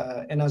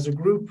and as a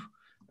group,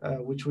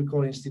 which we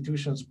call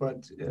institutions,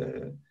 but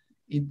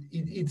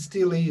it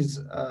still is,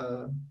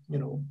 I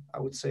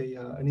would say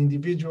an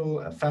individual,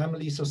 a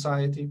family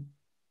society.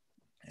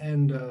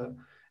 And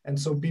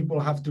so people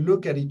have to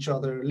look at each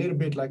other a little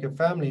bit like a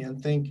family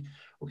and think,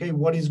 okay,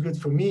 what is good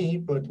for me,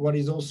 but what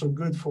is also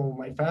good for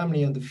my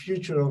family and the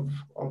future of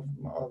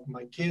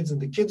my kids and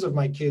the kids of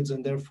my kids,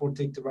 and therefore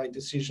take the right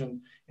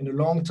decision in the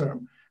long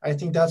term. I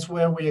think that's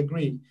where we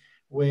agree,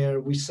 where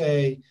we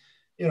say,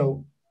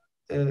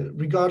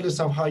 regardless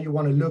of how you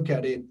want to look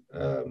at it,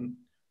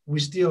 we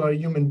still are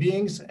human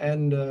beings.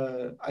 And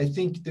I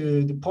think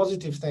the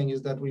positive thing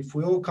is that if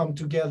we all come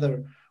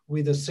together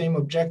with the same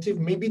objective,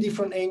 maybe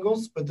different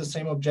angles, but the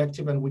same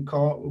objective, and we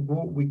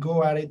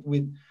go at it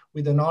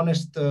with an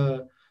honest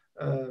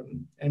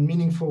and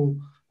meaningful,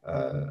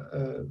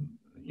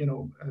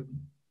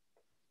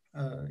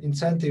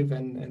 incentive,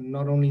 and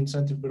not only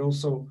incentive, but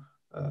also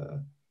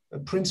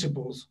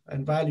principles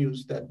and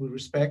values that we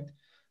respect.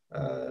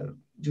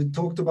 You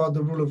talked about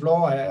the rule of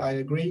law. I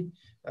agree,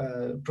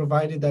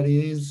 provided that it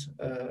is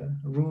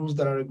rules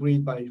that are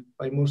agreed by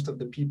most of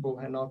the people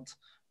and not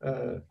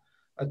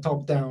a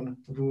top-down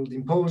rule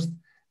imposed.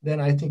 Then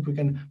I think we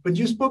can. But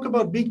you spoke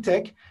about big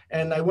tech,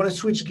 and I want to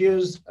switch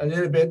gears a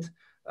little bit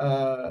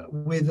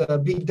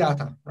with big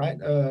data, right?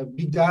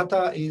 Big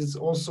data is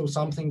also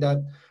something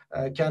that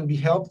can be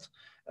helped.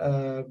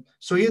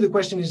 So here the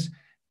question is,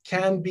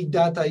 can big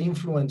data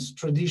influence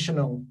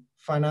traditional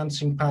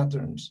financing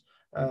patterns?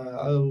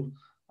 I'll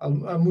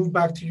move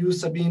back to you,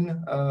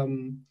 Sabine.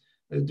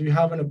 Do you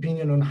have an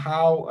opinion on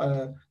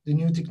how the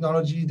new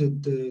technology,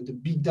 the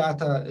big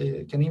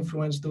data can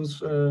influence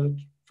those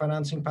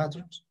financing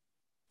patterns?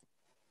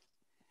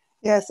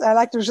 Yes, I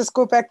like to just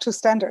go back to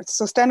standards.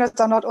 So standards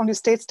are not only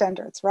state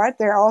standards, right?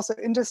 There are also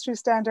industry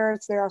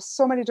standards. There are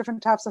so many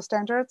different types of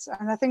standards.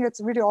 And I think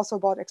it's really also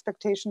about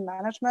expectation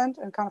management.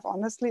 And kind of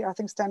honestly, I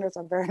think standards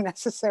are very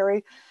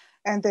necessary.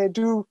 And they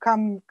do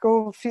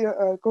go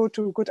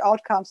to good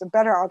outcomes and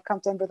better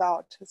outcomes than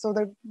without. So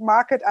the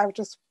market, I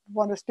just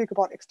want to speak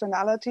about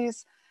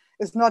externalities,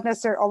 is not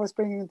necessarily always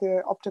bringing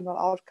the optimal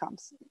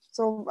outcomes.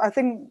 So I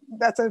think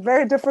that's a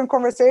very different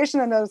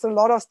conversation, and there's a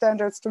lot of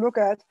standards to look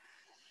at.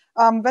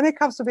 When it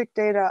comes to big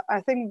data,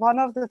 I think one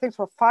of the things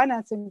for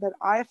financing that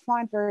I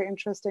find very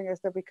interesting is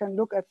that we can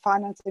look at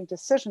financing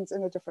decisions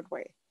in a different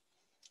way.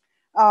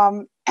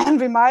 And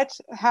we might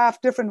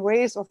have different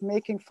ways of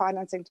making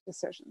financing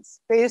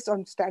decisions based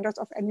on standards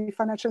of any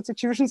financial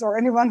institutions or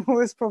anyone who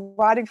is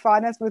providing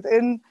finance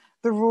within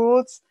the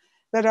rules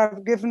that are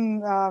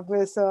given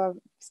with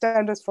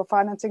standards for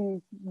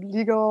financing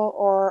legal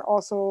or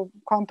also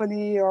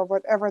company or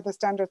whatever the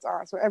standards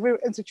are. So every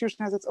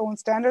institution has its own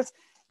standards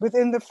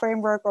within the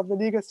framework of the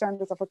legal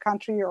standards of a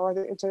country or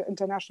the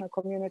international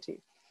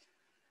community.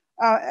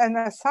 And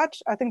as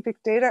such, I think big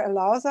data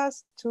allows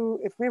us to,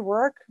 if we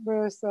work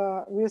with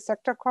real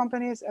sector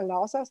companies,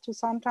 allows us to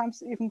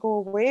sometimes even go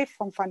away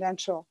from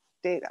financial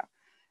data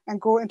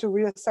and go into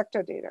real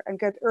sector data and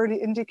get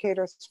early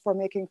indicators for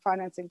making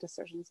financing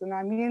decisions. And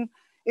I mean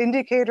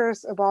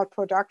indicators about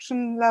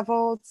production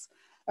levels,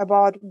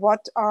 about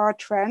what are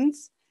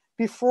trends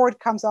before it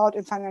comes out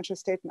in financial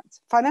statements.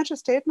 Financial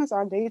statements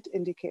are late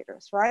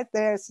indicators, right?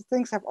 There's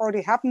things have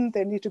already happened,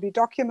 they need to be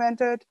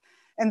documented,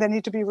 and they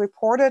need to be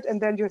reported, and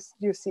then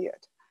you see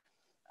it.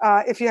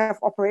 If you have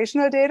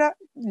operational data,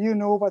 you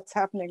know what's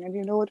happening and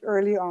you know it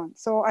early on.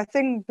 So I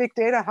think big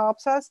data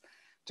helps us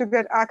to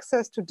get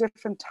access to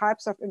different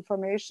types of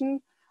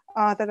information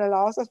that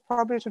allows us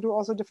probably to do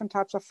also different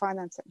types of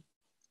financing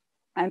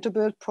and to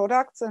build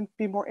products and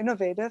be more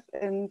innovative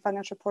in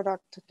financial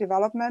product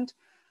development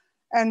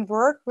and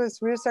work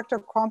with real sector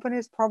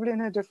companies probably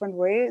in a different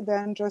way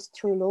than just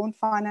through loan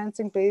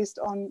financing based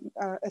on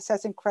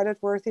assessing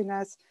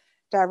creditworthiness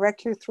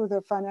directly through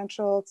the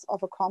financials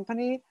of a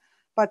company,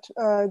 but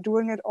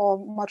doing it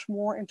all much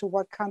more into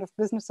what kind of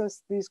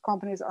businesses these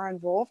companies are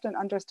involved and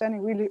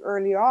understanding really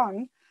early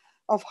on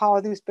of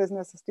how these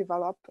businesses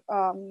develop.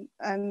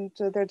 And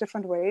there are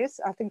different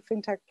ways. I think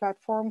fintech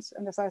platforms,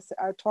 and as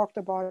I talked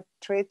about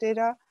trade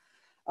data,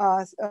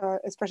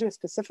 especially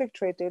specific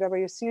trade data where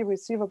you see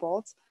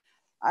receivables,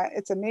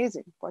 it's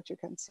amazing what you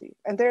can see.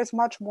 And there's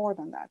much more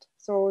than that.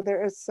 So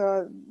there is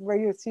where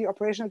you see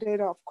operational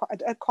data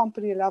at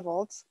company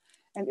levels.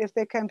 And if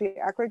they can be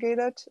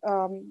aggregated,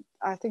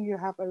 I think you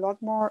have a lot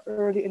more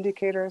early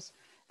indicators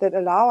that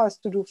allow us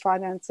to do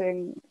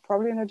financing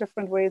probably in a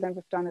different way than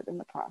we've done it in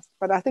the past.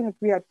 But I think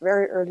we are at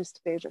very early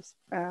stages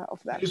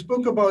of that. You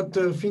spoke about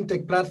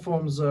fintech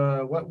platforms.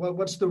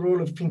 What's the role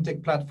of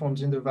fintech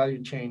platforms in the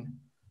value chain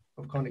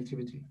of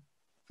connectivity?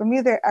 For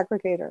me, they're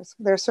aggregators.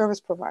 They're service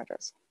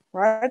providers,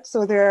 right?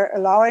 So they're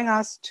allowing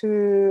us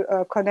to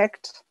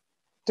connect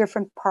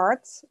different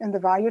parts in the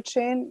value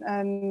chain,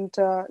 and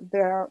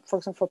they're, for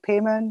example, for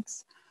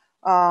payments,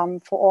 for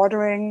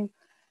ordering,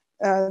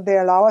 they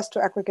allow us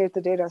to aggregate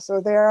the data. So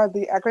they are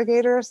the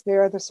aggregators, they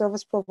are the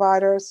service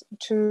providers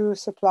to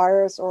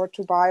suppliers or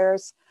to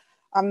buyers.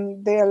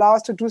 They allow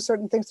us to do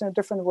certain things in a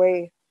different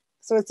way.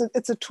 So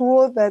it's a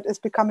tool that is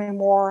becoming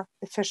more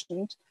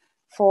efficient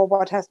for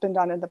what has been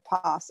done in the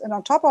past. And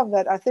on top of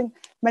that, I think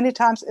many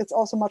times it's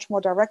also much more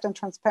direct and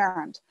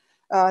transparent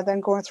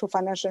than going through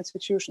financial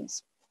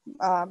institutions.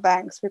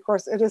 Banks,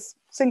 because it is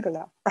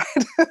singular,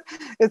 right?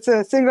 It's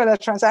a singular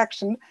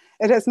transaction.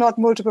 It has not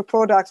multiple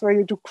products where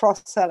you do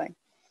cross-selling.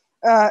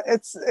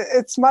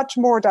 It's much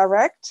more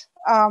direct,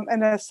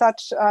 and as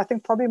such, I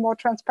think probably more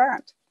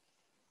transparent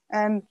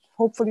and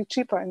hopefully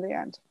cheaper in the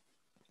end.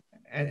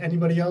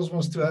 Anybody else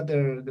wants to add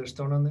their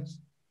stone on this?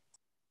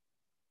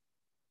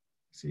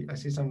 I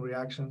see some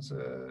reactions.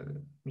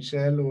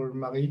 Michel or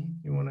Marie,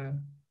 you want to?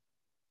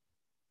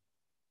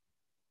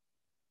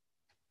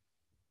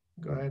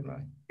 Go ahead,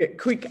 Marie.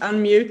 Quick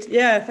unmute.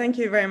 Yeah, thank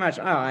you very much.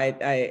 Oh, I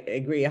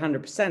agree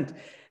 100%,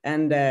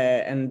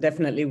 and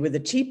definitely with the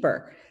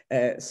cheaper.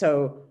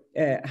 So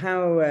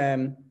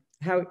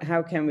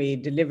how can we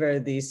deliver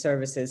these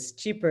services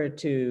cheaper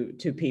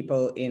to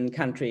people in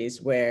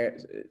countries where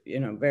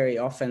very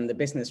often the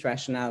business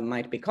rationale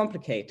might be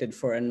complicated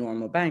for a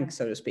normal bank,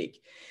 so to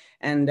speak,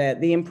 and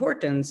the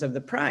importance of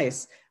the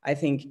price, I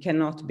think,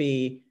 cannot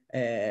be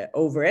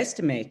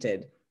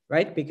overestimated.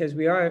 Right, because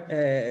we are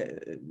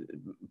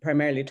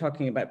primarily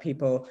talking about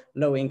people,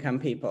 low-income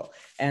people,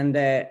 and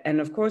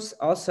of course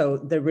also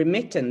the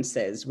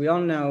remittances. We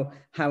all know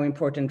how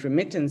important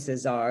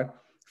remittances are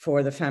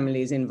for the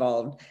families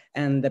involved,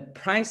 and the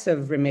price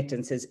of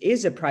remittances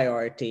is a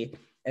priority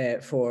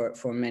for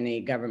many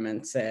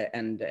governments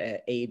and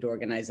aid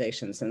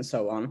organizations and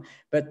so on.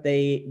 But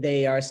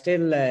they are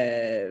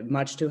still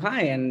much too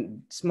high,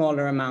 and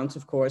smaller amounts,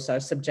 of course, are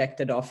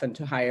subjected often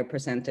to higher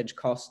percentage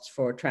costs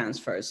for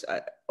transfers.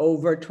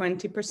 Over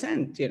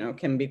 20%,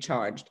 can be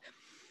charged.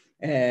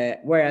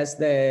 Whereas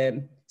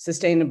the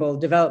Sustainable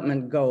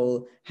Development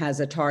Goal has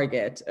a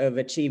target of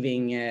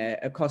achieving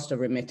a cost of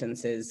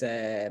remittances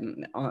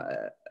an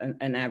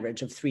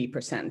average of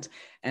 3%.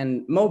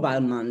 And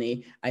mobile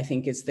money, I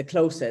think, is the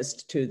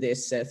closest to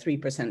this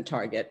 3%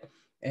 target,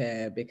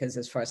 because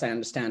as far as I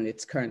understand,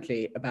 it's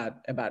currently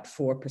about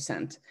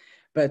 4%.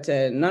 But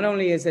not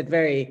only is it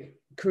very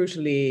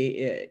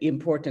crucially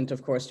important,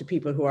 of course, to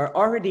people who are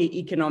already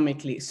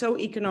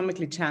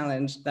economically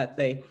challenged that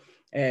they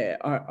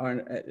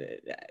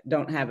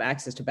don't have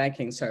access to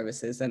banking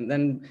services, and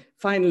then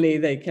finally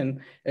they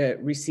can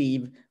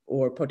receive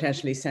or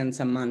potentially send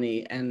some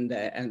money, and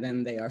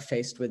then they are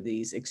faced with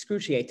these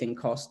excruciating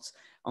costs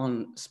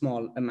on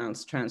small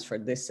amounts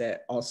transferred. This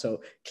also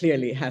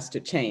clearly has to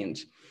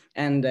change.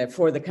 And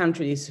for the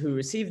countries who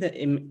receive the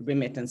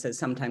remittances,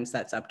 sometimes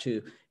that's up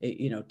to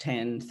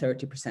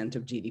 10–30%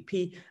 of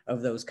GDP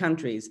of those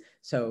countries.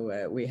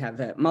 So we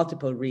have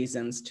multiple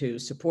reasons to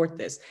support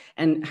this.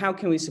 And how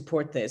can we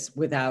support this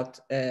without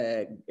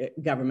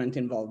government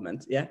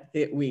involvement? Yeah,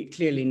 we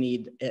clearly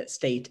need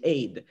state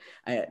aid.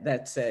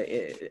 That's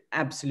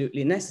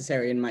absolutely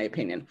necessary, in my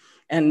opinion.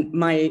 And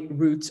my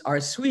roots are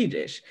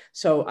Swedish,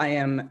 so I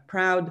am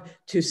proud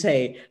to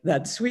say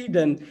that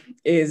Sweden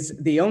is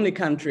the only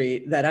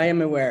country that I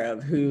am aware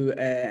of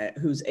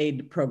whose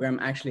aid program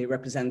actually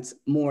represents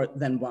more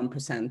than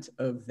 1%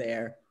 of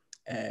their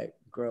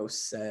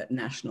gross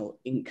national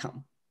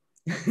income.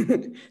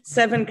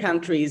 7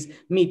 countries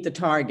meet the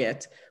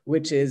target,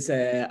 which is,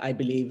 I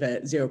believe,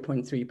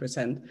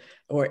 0.3%,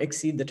 or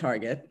exceed the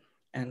target.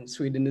 And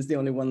Sweden is the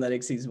only one that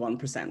exceeds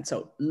 1%.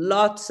 So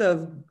lots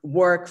of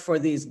work for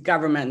these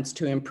governments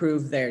to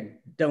improve their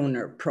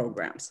donor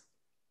programs.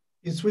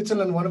 Is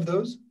Switzerland one of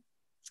those?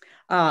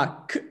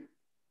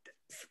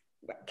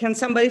 Can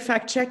somebody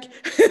fact check?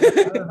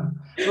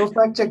 No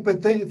fact check,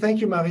 but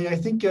thank you, Marie. I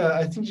think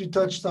you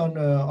touched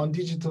on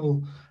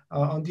digital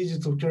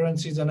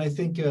currencies, and I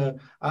think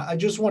I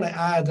just want to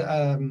add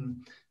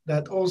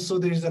that also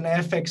there is an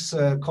FX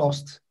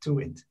cost to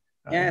it.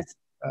 Yes.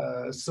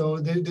 So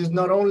there's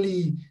not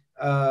only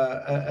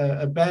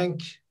a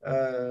bank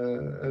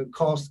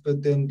cost,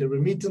 but then the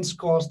remittance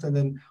cost, and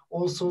then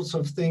all sorts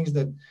of things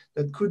that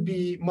could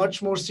be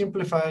much more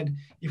simplified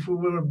if we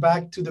were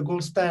back to the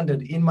gold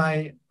standard, in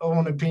my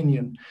own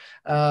opinion.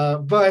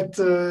 But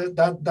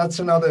that's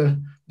another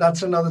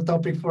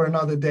topic for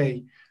another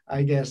day,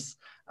 I guess.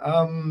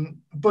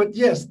 But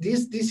yes,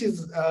 this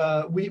is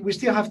we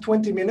still have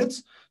 20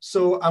 minutes,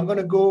 so I'm going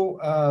to go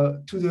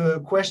to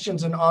the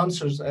questions and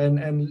answers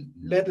and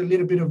let a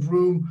little bit of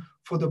room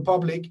for the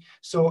public.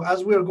 So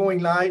as we're going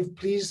live,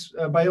 please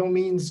by all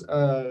means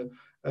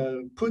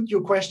put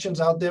your questions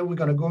out there. We're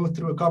going to go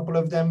through a couple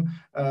of them.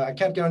 I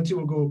can't guarantee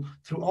we'll go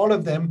through all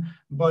of them,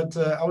 but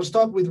I will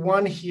start with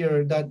one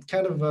here that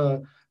kind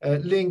of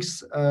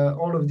links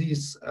all of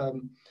these.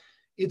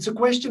 It's a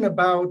question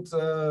about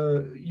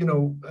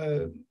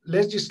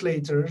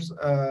legislators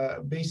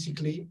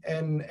basically,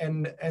 and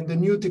the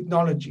new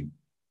technology,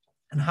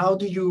 and how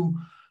do you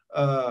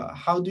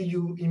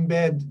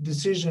embed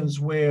decisions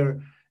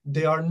where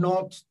they are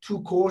not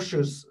too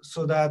cautious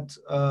so that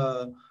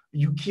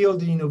you kill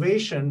the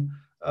innovation,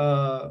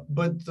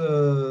 but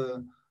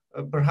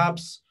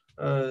perhaps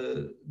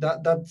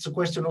that's a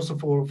question also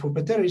for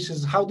Thierry,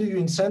 is how do you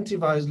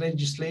incentivize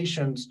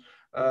legislations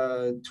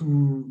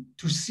to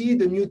see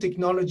the new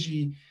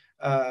technology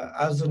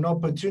as an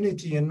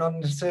opportunity and not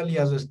necessarily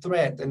as a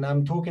threat? And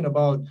I'm talking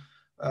about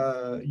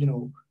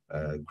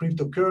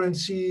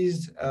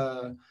cryptocurrencies.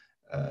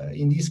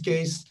 In this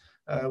case,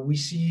 we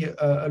see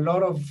a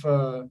lot of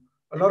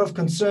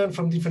concern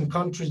from different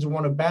countries who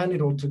want to ban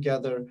it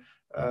altogether,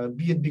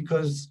 be it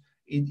because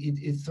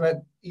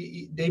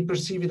they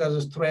perceive it as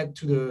a threat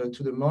to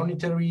the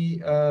monetary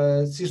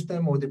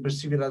system, or they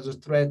perceive it as a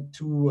threat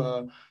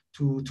to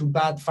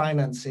bad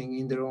financing,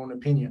 in their own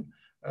opinion.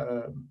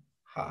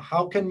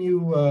 How can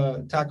you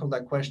tackle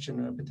that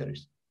question, Thierry?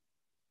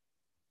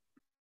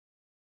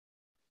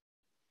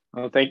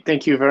 Well,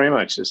 thank you very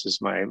much. This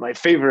is my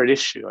favorite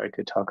issue. I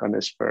could talk on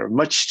this for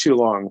much too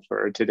long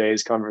for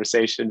today's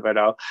conversation, but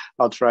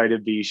I'll try to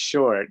be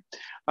short.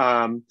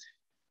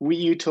 We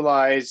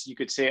utilize, you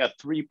could say, a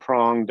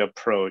 3-pronged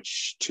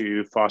approach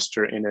to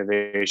foster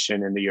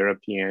innovation in the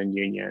European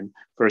Union.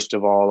 First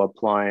of all,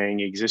 applying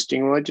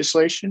existing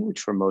legislation, which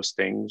for most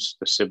things,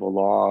 the civil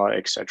law,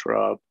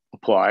 etc.,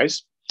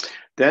 applies.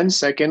 Then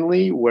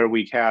secondly, where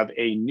we have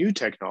a new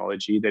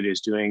technology that is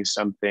doing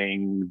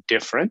something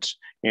different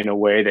in a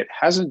way that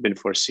hasn't been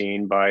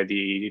foreseen by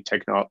the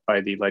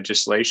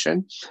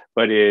legislation,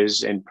 but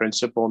is in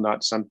principle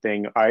not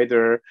something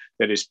either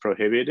that is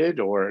prohibited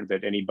or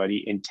that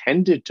anybody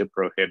intended to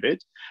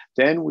prohibit,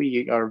 then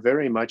we are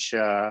very much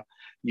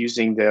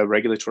using the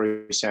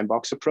regulatory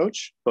sandbox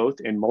approach,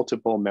 both in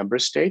multiple member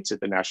states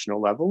at the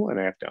national level. And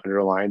I have to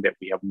underline that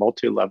we have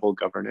multi-level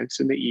governance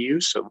in the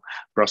EU, so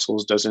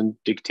Brussels doesn't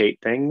dictate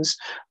things.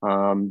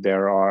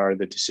 There are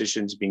the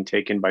decisions being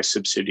taken by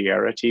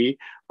subsidiarity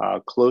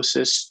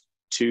closest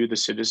to the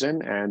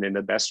citizen and in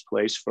the best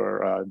place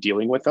for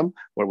dealing with them,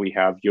 where we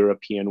have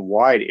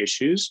European-wide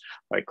issues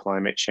like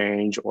climate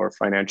change or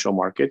financial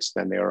markets,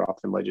 then they are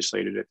often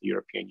legislated at the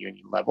European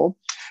Union level.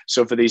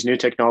 So for these new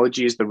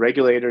technologies, the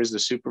regulators, the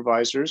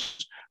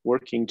supervisors,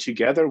 working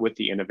together with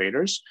the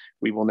innovators,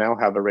 we will now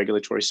have a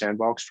regulatory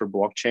sandbox for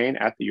blockchain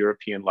at the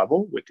European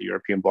level with the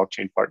European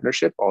Blockchain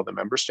Partnership, all the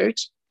member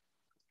states.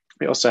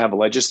 We also have a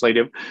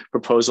legislative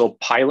proposal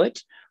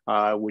pilot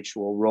which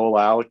will roll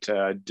out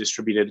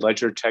distributed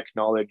ledger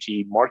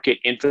technology market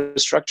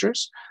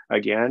infrastructures,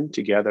 again,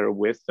 together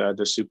with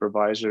the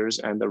supervisors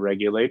and the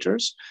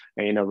regulators.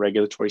 And in a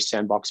regulatory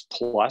sandbox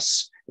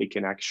plus, it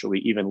can actually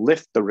even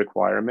lift the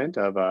requirement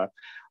of a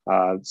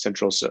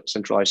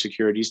centralized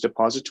securities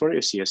depository,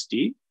 a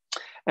CSD.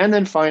 And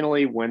then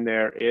finally, when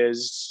there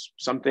is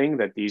something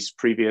that these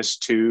previous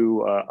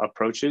two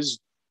approaches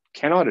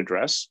cannot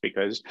address,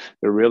 because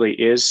there really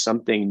is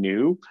something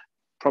new,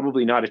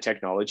 probably not a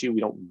technology.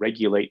 We don't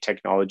regulate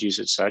technologies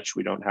as such.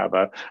 We don't have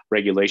a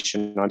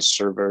regulation on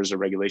servers, a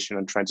regulation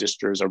on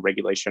transistors, a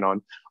regulation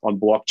on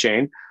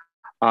blockchain.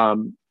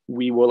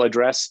 We will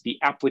address the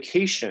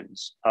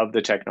applications of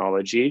the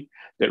technology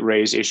that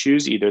raise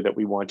issues, either that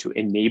we want to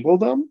enable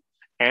them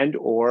and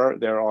or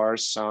there are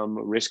some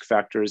risk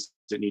factors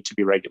that need to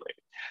be regulated.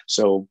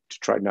 So to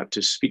try not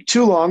to speak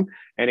too long,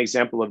 an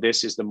example of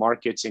this is the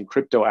markets in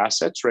crypto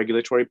assets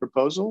regulatory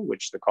proposal,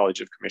 which the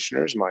College of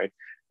Commissioners, my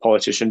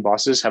politician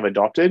bosses, have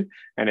adopted,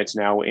 and it's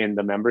now in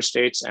the member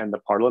states and the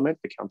parliament,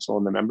 the council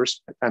and the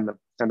members and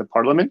the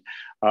parliament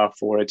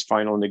for its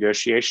final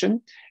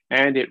negotiation.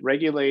 And it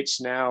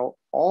regulates now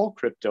all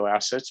crypto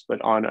assets,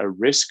 but on a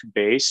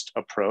risk-based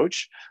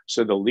approach.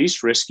 So the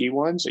least risky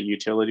ones, a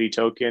utility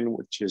token,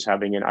 which is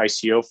having an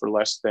ICO for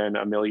less than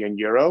 €1 million,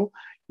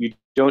 you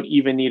don't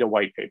even need a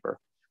white paper.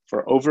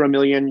 For over €1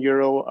 million,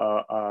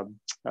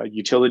 a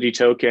utility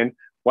token,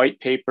 white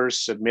papers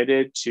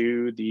submitted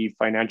to the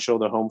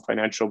home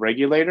financial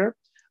regulator,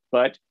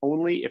 but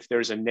only if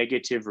there's a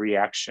negative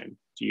reaction.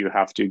 Do you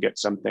have to get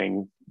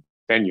something?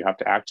 Then you have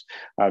to act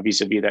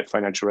vis-a-vis that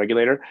financial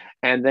regulator.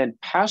 And then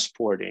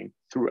passporting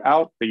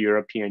throughout the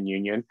European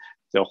Union,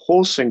 the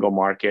whole single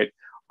market,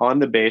 on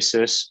the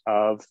basis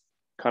of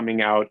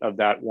coming out of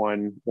that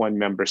one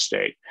member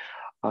state.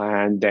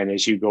 And then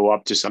as you go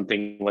up to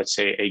something, let's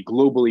say a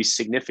globally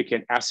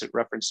significant asset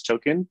reference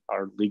token,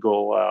 our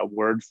legal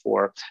word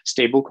for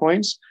stable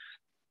coins.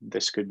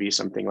 This could be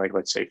something like,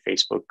 let's say,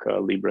 Facebook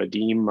Libra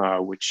Deem,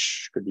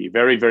 which could be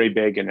very, very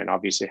big, and then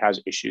obviously has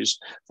issues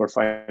for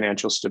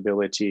financial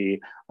stability,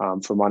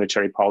 for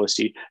monetary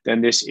policy.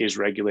 Then this is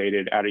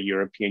regulated at a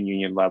European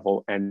Union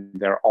level, and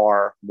there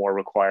are more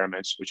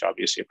requirements, which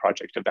obviously a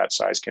project of that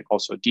size can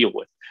also deal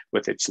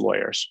with its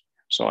lawyers.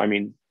 So, I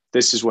mean,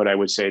 this is what I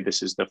would say.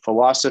 This is the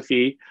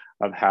philosophy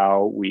of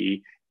how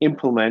we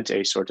implement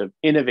a sort of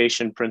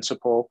innovation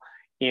principle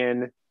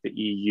in the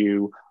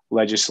EU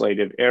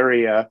legislative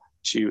area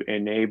to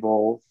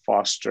enable,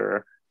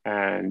 foster,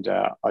 and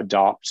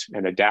adopt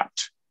and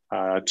adapt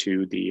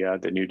to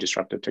the new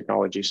disruptive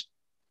technologies.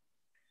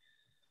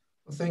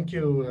 Well, thank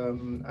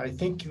you. I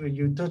think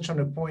you touch on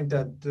a point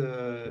that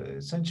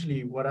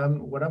essentially what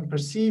I'm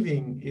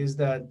perceiving is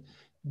that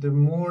the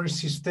more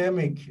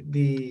systemic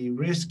the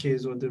risk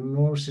is, or the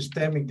more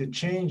systemic the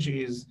change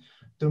is,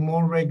 the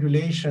more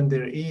regulation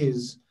there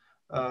is.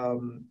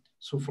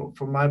 So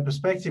from my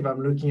perspective,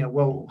 I'm looking at,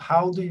 well,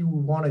 how do you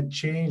want to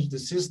change the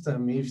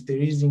system if there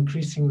is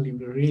increasingly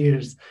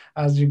barriers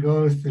as you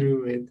go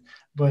through it?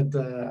 But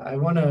I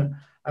want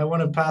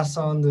to pass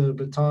on the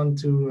baton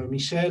to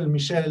Michel.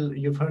 Michel,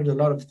 you've heard a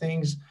lot of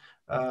things.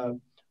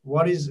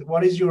 What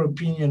is your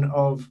opinion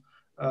of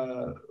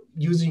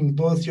using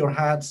both your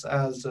hats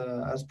as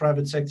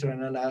private sector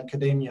and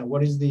academia?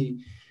 What is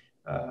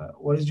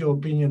your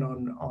opinion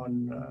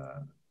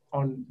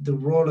on the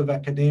role of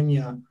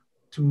academia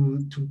to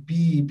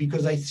be,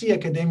 because I see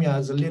academia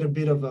as a little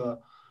bit of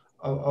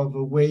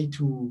a way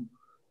to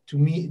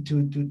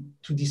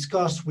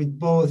discuss with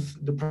both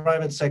the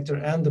private sector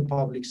and the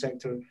public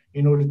sector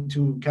in order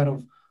to kind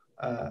of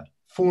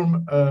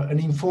form an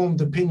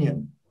informed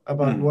opinion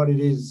about what it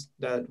is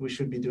that we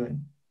should be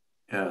doing.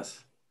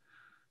 Yes.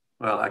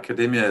 Well,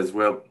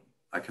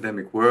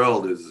 academic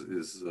world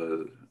is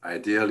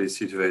ideally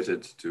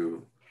situated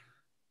to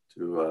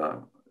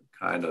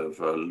kind of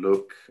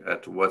look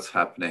at what's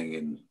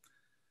happening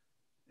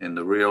in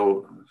the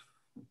real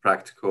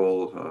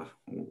practical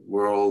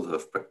world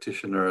of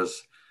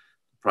practitioners,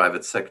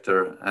 private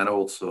sector, and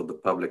also the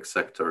public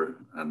sector,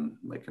 and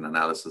make an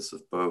analysis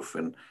of both.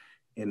 And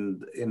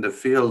in the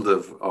field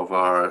of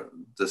our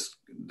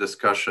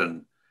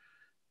discussion,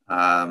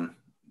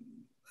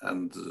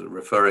 and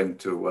referring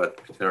to what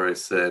Thierry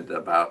said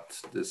about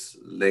this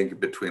link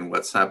between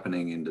what's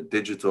happening in the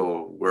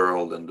digital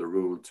world and the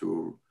rule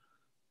to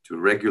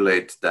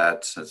regulate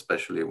that,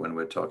 especially when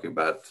we're talking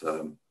about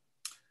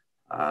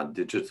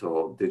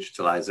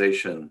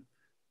digitalization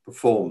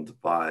performed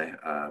by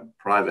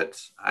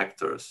private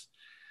actors.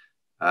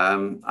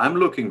 I'm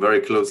looking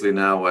very closely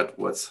now at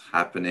what's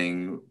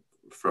happening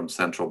from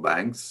central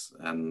banks,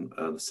 and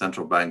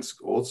central banks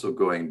also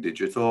going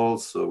digital.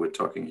 So we're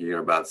talking here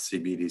about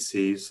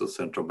CBDCs, so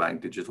central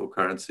bank digital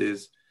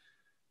currencies.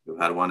 We've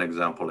had one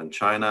example in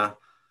China.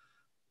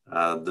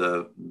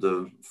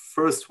 The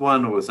first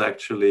one was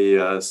actually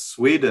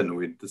Sweden.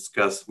 We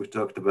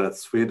talked about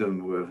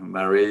Sweden with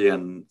Marie,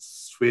 and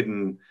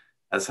Sweden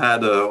has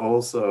had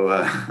was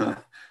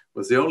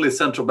the only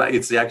central bank.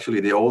 It's actually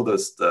the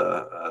oldest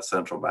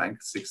central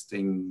bank,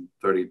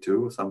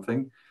 1632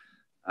 something.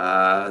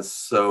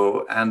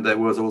 And there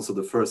was also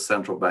the first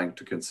central bank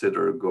to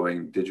consider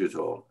going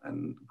digital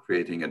and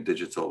creating a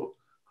digital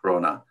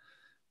krona.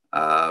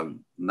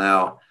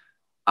 Now,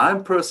 I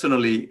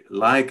personally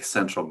like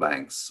central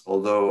banks,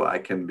 although I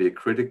can be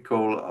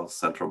critical of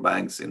central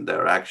banks in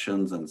their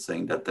actions and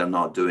saying that they're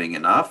not doing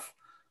enough.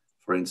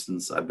 For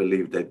instance, I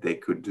believe that they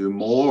could do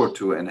more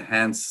to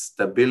enhance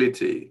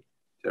stability.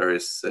 There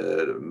is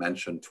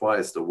mentioned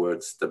twice the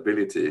word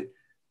stability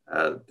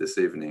this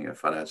evening, a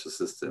financial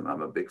system.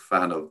 I'm a big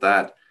fan of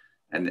that.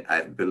 And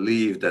I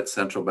believe that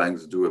central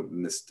banks do a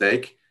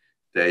mistake.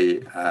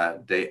 They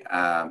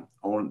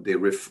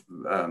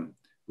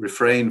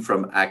refrain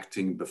from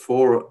acting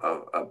before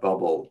a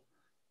bubble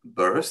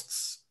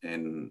bursts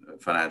in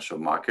financial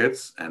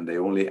markets, and they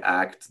only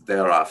act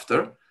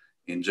thereafter,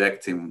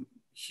 injecting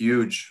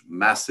huge,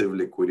 massive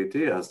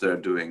liquidity as they're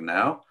doing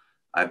now.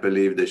 I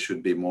believe they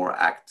should be more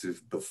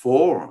active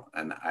before,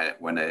 and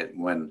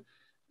when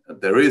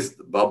there is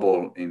the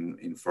bubble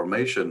in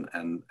formation,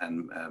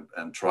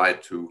 and try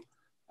to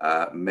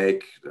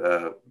make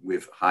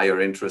with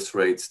higher interest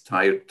rates,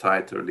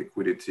 tighter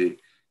liquidity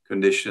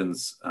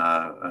conditions,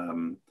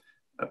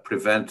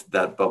 prevent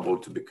that bubble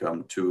to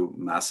become too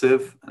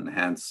massive and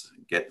hence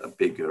get a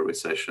bigger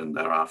recession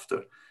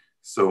thereafter.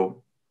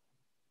 So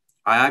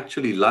I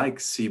actually like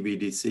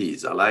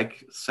CBDCs. I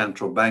like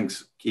central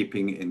banks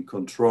keeping in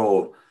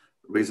control.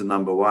 Reason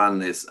number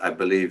one is I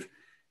believe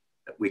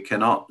we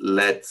cannot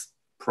let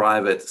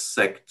private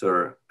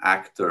sector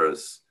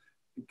actors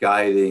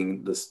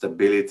guiding the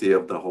stability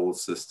of the whole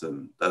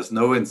system. There's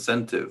no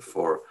incentive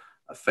for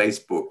a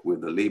Facebook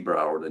with the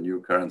Libra or the new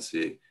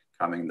currency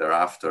coming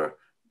thereafter,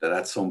 that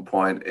at some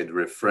point it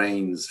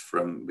refrains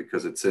from,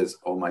 because it says,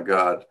 oh my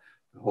God,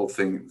 the whole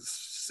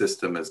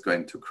system is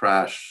going to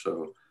crash.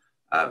 So,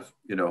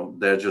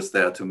 they're just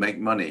there to make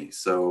money.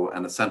 So,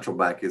 and the central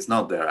bank is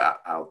not there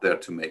out there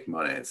to make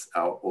money. It's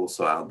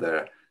also out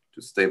there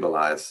to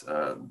stabilize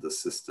the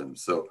system.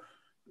 So,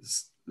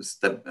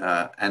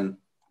 and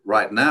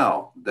right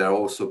now, they're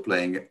also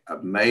playing a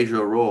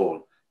major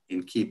role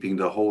in keeping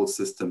the whole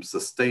system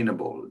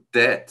sustainable.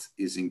 Debt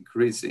is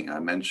increasing. I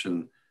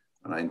mentioned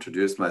when I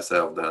introduced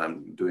myself that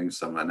I'm doing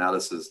some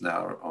analysis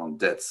now on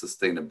debt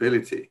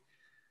sustainability.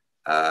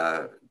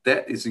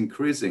 Debt is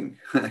increasing,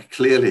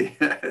 clearly.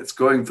 It's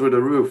going through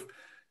the roof.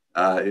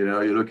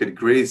 You look at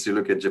Greece, you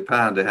look at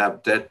Japan, they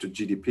have debt to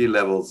GDP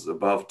levels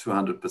above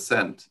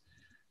 200%.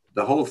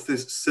 The whole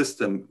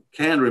system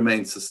can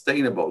remain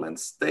sustainable and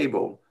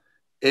stable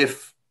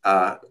if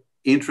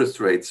interest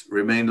rates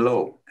remain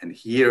low. And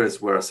here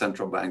is where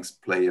central banks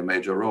play a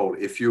major role.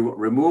 If you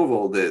remove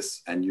all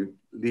this and you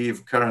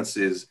leave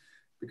currencies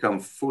become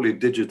fully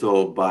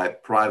digital by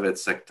private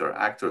sector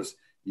actors,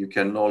 you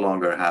can no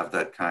longer have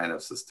that kind of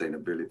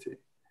sustainability.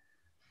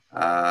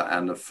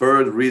 And the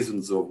third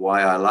reasons of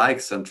why I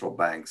like central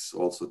banks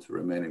also to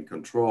remain in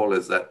control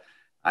is that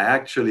I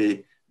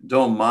actually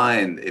don't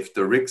mind if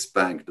the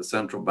Riksbank, the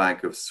central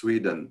bank of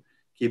Sweden,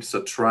 keeps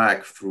a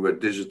track through a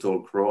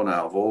digital krona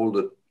of all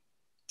the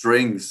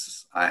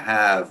drinks I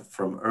have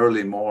from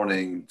early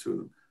morning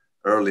to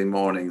early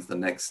mornings the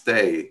next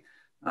day,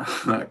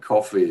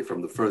 coffee,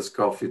 from the first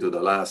coffee to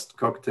the last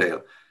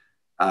cocktail.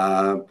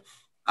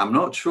 I'm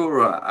not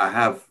sure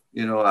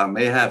I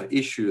may have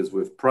issues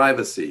with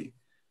privacy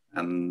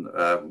and,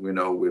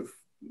 with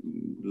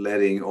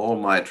letting all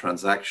my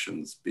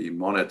transactions be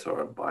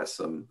monitored by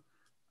some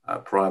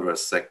private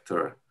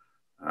sector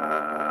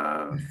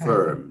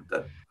firm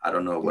that I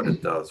don't know what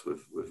it does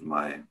with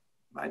my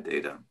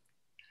data.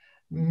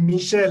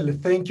 Michel,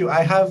 thank you.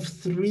 I have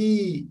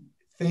three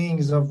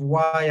things of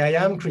why I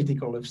am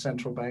critical of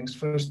central banks.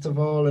 First of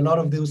all, a lot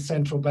of those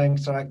central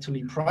banks are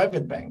actually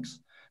private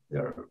banks.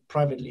 They're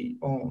privately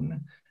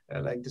owned,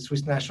 like the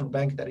Swiss National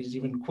Bank that is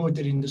even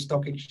quoted in the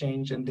stock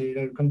exchange, and they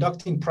are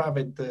conducting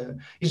private,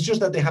 it's just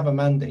that they have a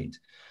mandate.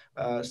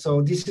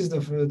 So this is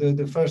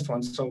the first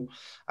one. So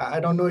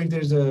I don't know if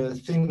there's a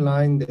thin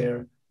line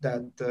there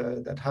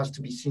that has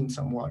to be seen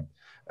somewhat.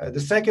 The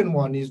second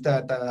one is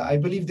that I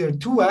believe they're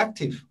too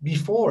active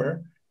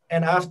before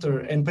and after,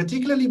 and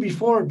particularly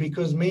before,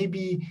 because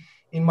maybe,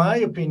 in my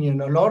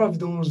opinion, a lot of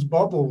those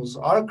bubbles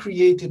are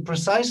created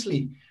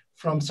precisely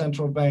from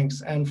central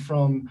banks and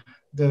from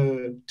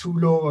the too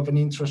low of an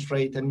interest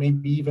rate, and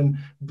maybe even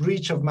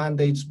breach of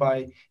mandates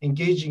by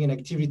engaging in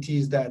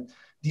activities that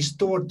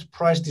distort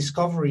price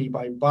discovery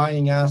by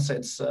buying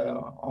assets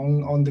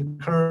on the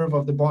curve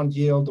of the bond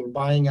yield, or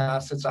buying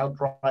assets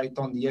outright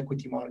on the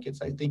equity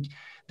markets. I think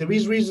there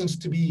is reasons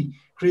to be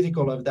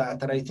critical of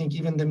that, and I think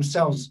even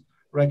themselves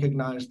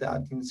recognize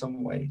that in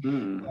some way.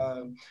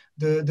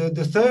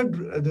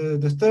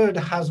 The third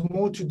has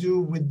more to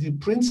do with the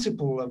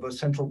principle of a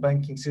central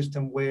banking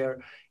system,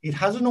 where it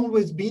hasn't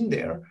always been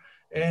there,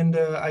 and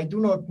I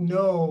do not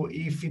know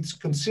if it's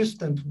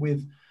consistent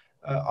with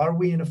are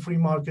we in a free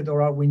market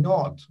or are we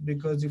not?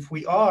 Because if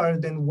we are,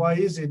 then why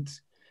is it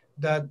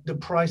that the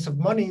price of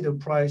money, the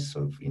price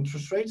of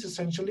interest rates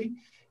essentially,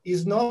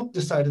 is not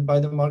decided by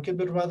the market,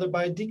 but rather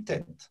by a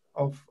dictate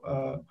of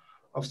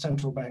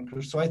central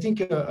bankers? So I think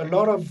a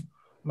lot of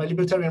my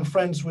libertarian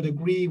friends would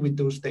agree with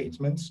those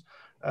statements.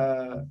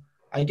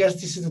 I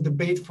guess this is a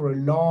debate for a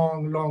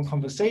long, long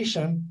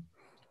conversation.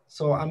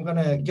 So I'm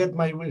gonna get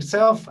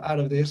myself out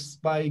of this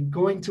by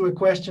going to a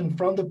question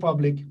from the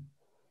public,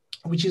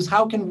 which is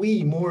how can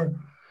we more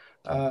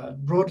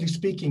broadly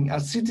speaking,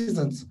 as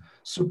citizens,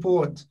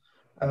 support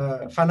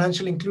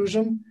financial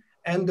inclusion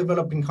and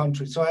developing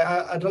countries. So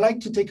I'd like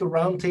to take a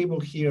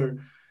roundtable here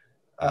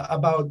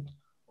about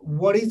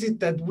what is it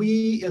that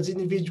we as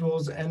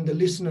individuals and the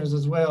listeners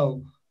as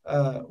well,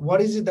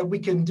 what is it that we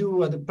can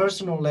do at the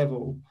personal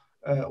level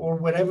or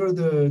whatever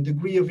the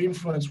degree of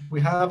influence we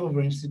have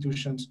over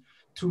institutions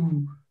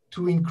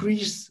to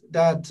increase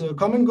that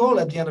common goal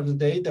at the end of the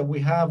day that we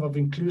have of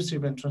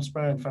inclusive and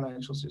transparent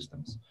financial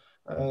systems.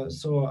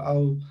 So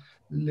I'll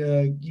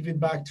give it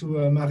back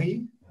to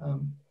Marie.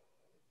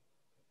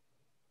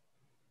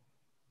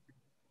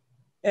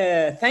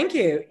 Thank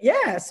you.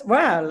 Yes,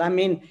 well, I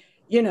mean,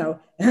 you know,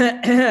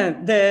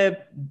 the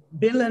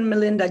Bill and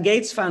Melinda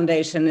Gates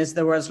Foundation is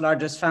the world's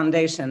largest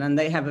foundation, and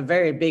they have a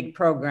very big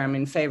program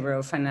in favor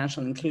of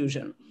financial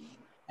inclusion.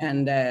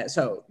 And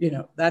so, you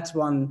know, that's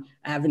one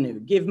avenue.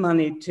 Give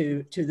money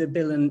to the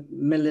Bill and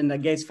Melinda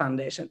Gates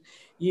Foundation.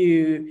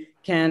 You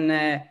can,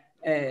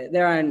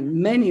 there are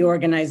many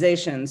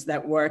organizations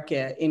that work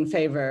in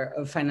favor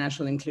of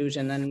financial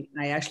inclusion, and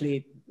I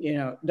actually, you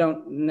know,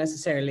 don't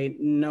necessarily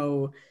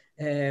know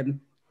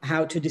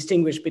how to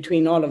distinguish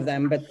between all of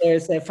them, but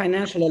there's a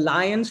Financial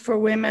Alliance for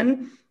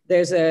Women,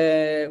 there's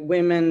a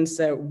Women's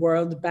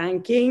World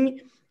Banking,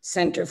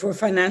 Center for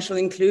Financial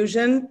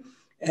Inclusion.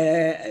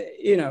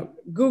 You know,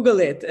 Google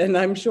it, and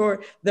I'm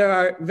sure there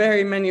are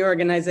very many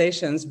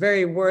organizations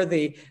very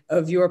worthy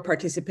of your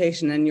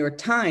participation and your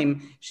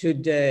time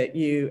should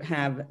you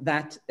have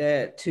that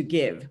to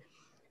give.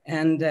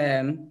 And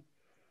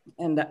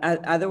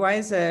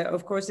otherwise,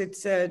 of course,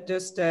 it's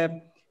just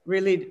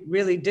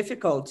really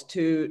difficult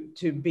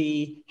to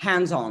be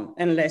hands-on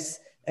unless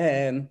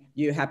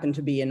you happen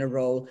to be in a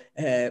role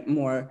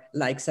more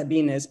like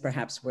Sabine's,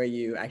 perhaps, where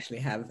you actually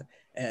have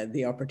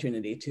the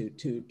opportunity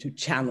to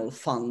channel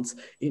funds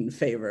in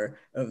favor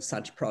of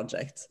such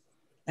projects.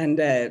 And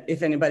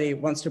if anybody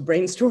wants to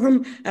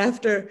brainstorm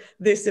after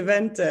this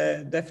event,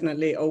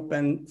 definitely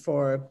open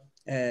for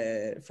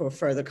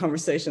further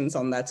conversations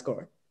on that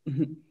score.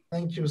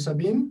 Thank you,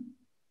 Sabine.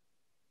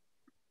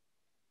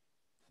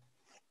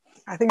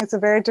 I think it's a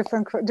very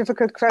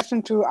difficult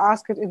question to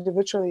ask it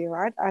individually,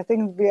 right? I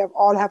think we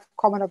all have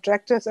common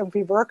objectives and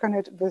we work on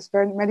it with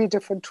very many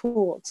different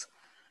tools.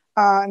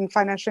 And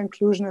financial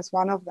inclusion is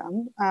one of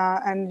them.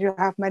 And you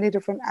have many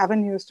different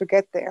avenues to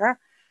get there.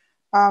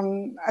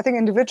 I think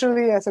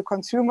individually as a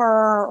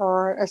consumer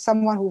or as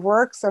someone who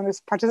works and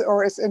is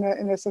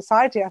in a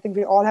society, I think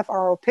we all have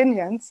our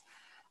opinions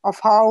of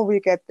how we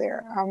get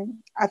there.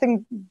 I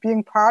think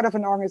being part of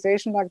an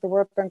organization like the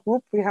World Bank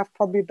Group, we have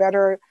probably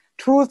better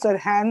tools at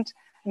hand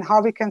and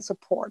how we can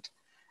support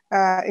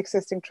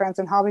existing trends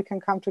and how we can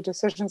come to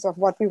decisions of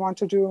what we want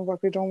to do and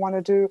what we don't want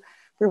to do.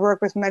 We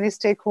work with many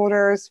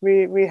stakeholders.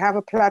 We have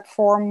a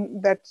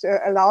platform that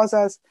allows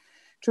us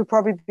to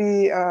probably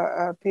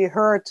be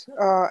heard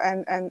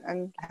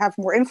and have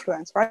more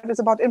influence, right? It's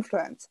about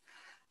influence.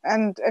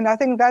 And I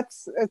think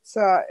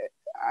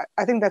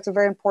I think that's a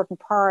very important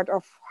part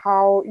of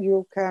how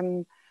you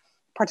can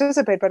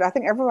participate. But I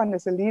think everyone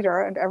is a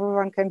leader and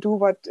everyone can do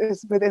what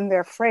is within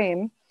their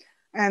frame.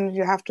 And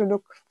you have to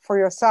look for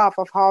yourself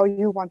of how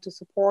you want to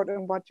support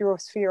and what your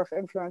sphere of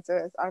influence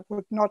is. I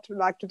would not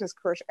like to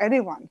discourage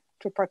anyone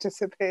to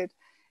participate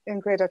in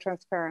greater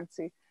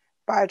transparency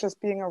by just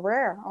being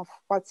aware of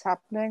what's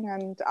happening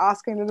and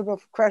asking a little bit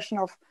of question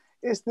of,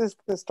 is this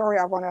the story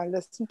I want to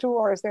listen to,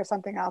 or is there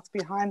something else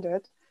behind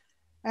it?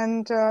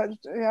 And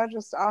yeah,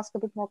 just ask a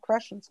bit more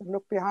questions and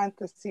look behind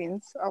the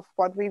scenes of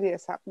what really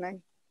is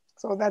happening.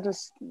 So that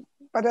is,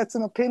 but that's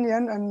an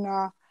opinion,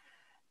 and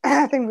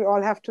I think we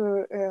all have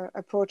to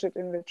approach it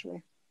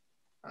individually.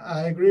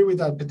 I agree with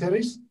that.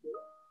 Peteris?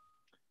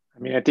 I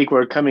mean, I think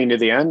we're coming to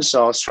the end,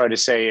 so I'll try to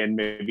say in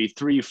maybe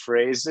 3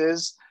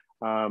 phrases.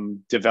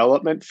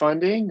 Development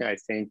funding, I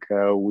think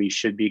we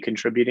should be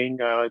contributing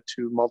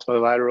to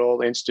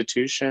multilateral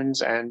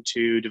institutions and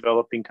to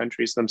developing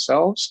countries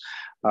themselves.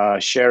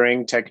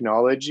 Sharing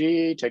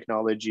technology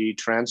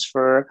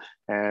transfer,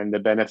 and the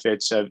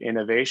benefits of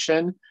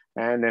innovation.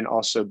 And then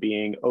also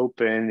being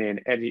open in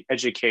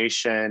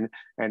education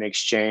and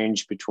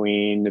exchange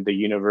between the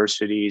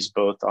universities,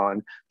 both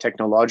on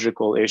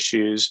technological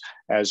issues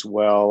as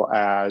well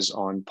as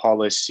on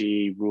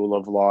policy, rule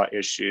of law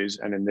issues.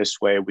 And in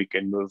this way, we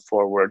can move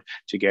forward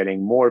to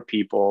getting more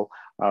people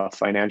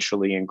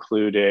financially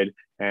included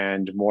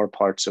and more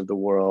parts of the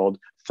world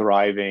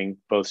thriving,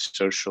 both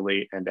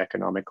socially and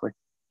economically.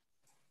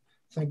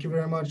 Thank you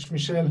very much.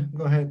 Michel,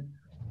 go ahead.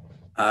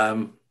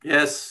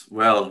 Yes,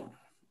 well,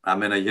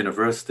 I'm in a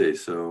university,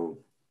 so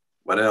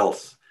what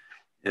else?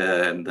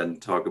 And then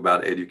talk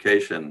about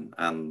education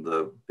and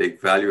the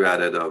big value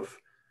added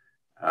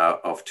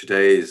of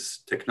today's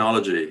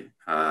technology.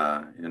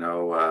 You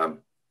know,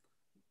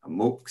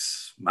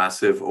 MOOCs,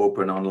 massive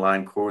open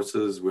online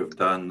courses. We've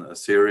done a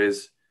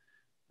series.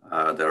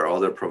 There are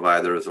other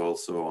providers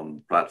also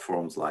on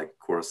platforms like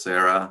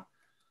Coursera.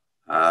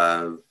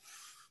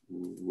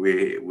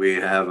 We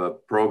have a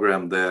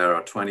program there,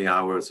 20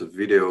 hours of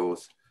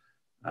videos,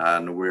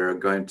 and we're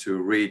going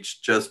to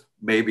reach, just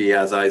maybe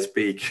as I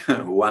speak,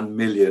 1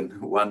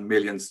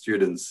 million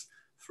students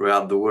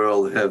throughout the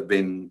world have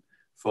been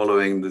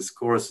following these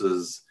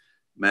courses.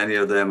 Many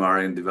of them are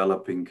in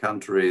developing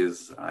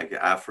countries like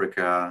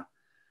Africa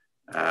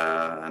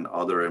and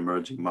other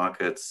emerging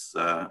markets.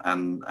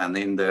 And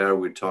in there,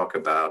 we talk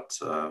about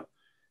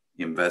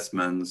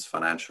investments,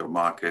 financial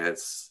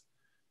markets,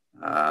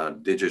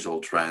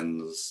 digital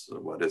trends,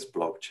 what is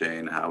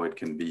blockchain, how it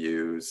can be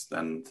used.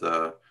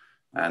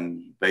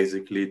 And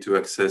basically to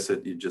access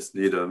it, you just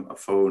need a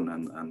phone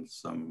and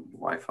some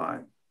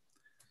Wi-Fi.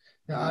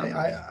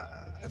 Yeah,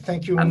 I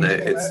thank you. And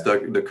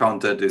the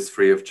content is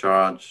free of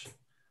charge.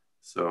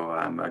 So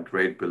I'm a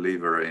great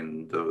believer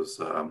in those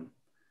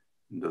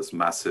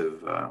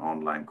massive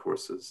online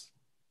courses.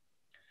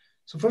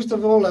 So first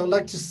of all, I would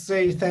like to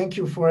say thank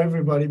you for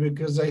everybody,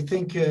 because I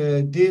think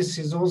this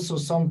is also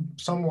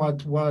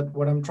somewhat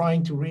what I'm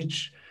trying to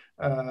reach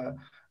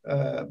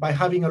by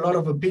having a lot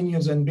of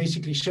opinions and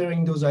basically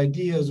sharing those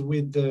ideas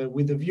with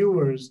the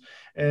viewers.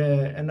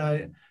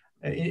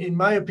 In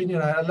my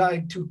opinion, I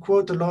like to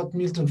quote a lot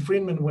Milton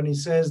Friedman when he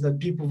says that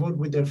people vote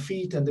with their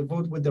feet and they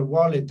vote with their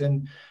wallet.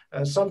 And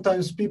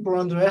sometimes people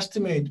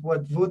underestimate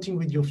what voting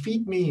with your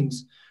feet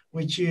means,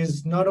 which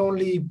is not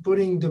only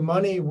putting the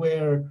money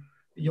where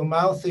your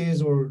mouth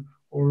is, or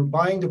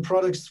buying the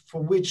products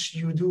for which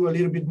you do a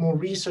little bit more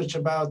research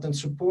about and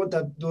support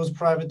those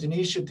private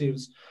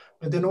initiatives,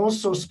 but then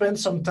also spend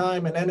some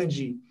time and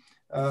energy.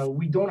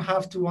 We don't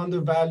have to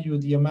undervalue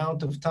the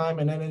amount of time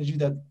and energy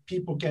that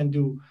people can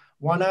do.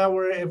 1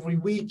 hour every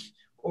week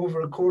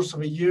over a course of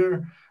a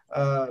year,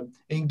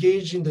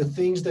 engage in the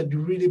things that you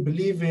really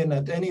believe in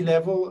at any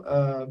level.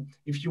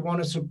 If you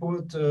want to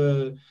support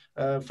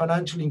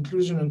financial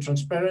inclusion and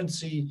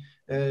transparency,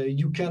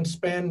 you can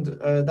spend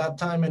that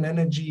time and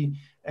energy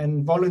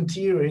and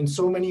volunteer in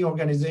so many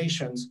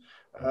organizations.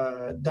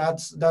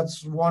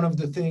 That's one of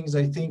the things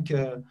I think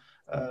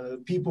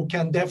people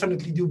can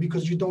definitely do,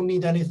 because you don't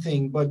need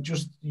anything but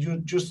just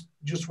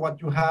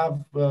what you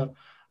have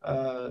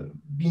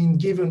being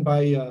given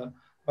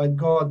by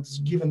God's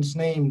given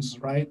names,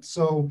 right?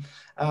 So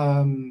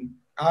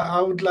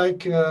I would like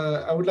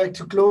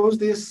to close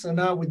this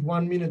now with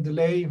 1 minute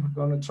delay. We're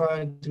going to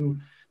try to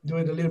do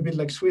it a little bit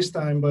like Swiss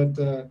time, but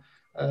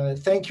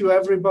thank you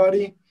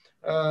everybody.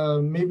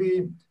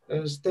 Maybe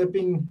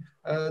stepping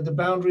the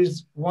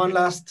boundaries, one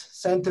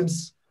last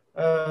sentence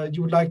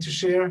you would like to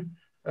share,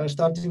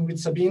 starting with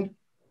Sabine.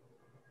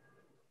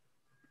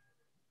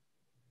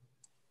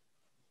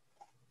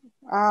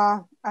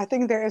 I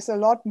think there is a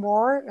lot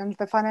more, and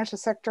the financial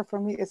sector for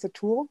me is a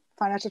tool.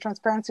 Financial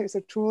transparency is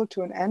a tool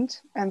to an end,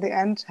 and the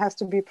end has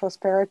to be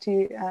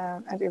prosperity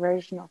and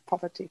erosion of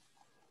poverty.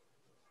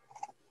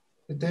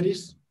 That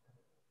is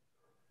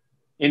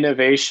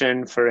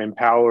innovation for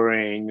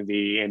empowering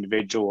the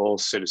individual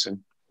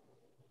citizen.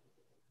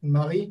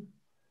 Marie?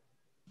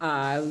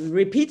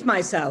 Repeat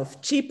myself,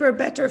 cheaper,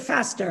 better,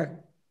 faster.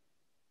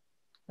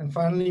 And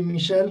finally,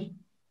 Michel?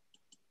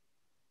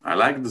 I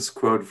like this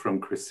quote from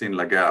Christine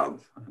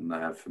Lagarde,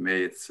 and for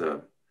me, it's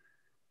a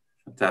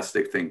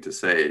fantastic thing to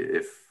say.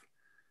 If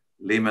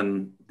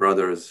Lehman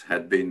Brothers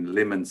had been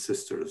Lehman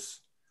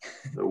Sisters,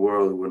 the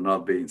world would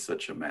not be in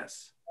such a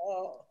mess.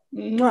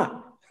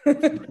 Beautiful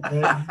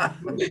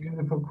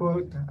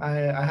quote.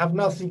 I have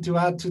nothing to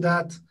add to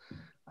that.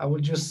 I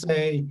would just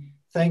say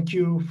thank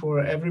you for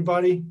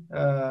everybody.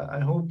 I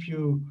hope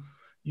you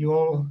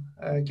all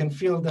can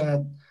feel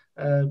that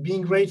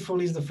being grateful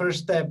is the first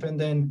step, and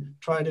then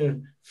try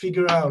to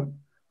figure out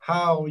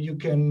how you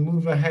can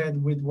move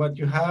ahead with what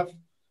you have,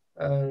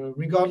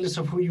 regardless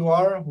of who you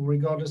are,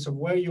 regardless of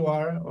where you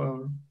are,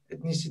 or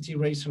ethnicity,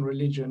 race, and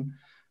religion.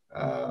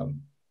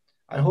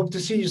 I hope to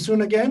see you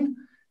soon again,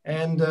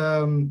 and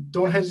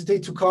don't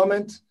hesitate to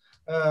comment,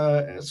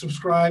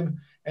 subscribe,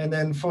 and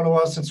then follow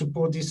us and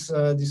support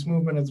this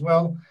movement as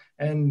well.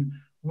 And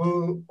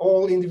we'll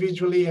all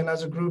individually and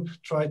as a group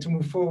try to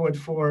move forward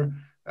for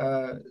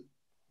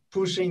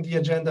pushing the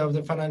agenda of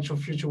the financial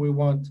future we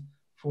want,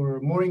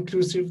 for more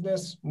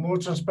inclusiveness, more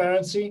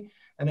transparency.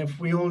 And if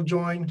we all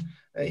join,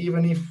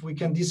 even if we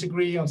can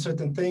disagree on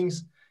certain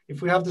things,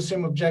 if we have the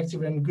same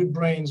objective and good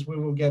brains, we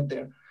will get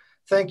there.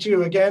 Thank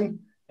you again,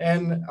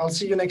 and I'll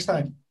see you next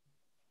time.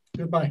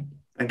 Goodbye.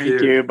 Thank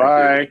you.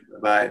 Bye.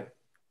 Bye.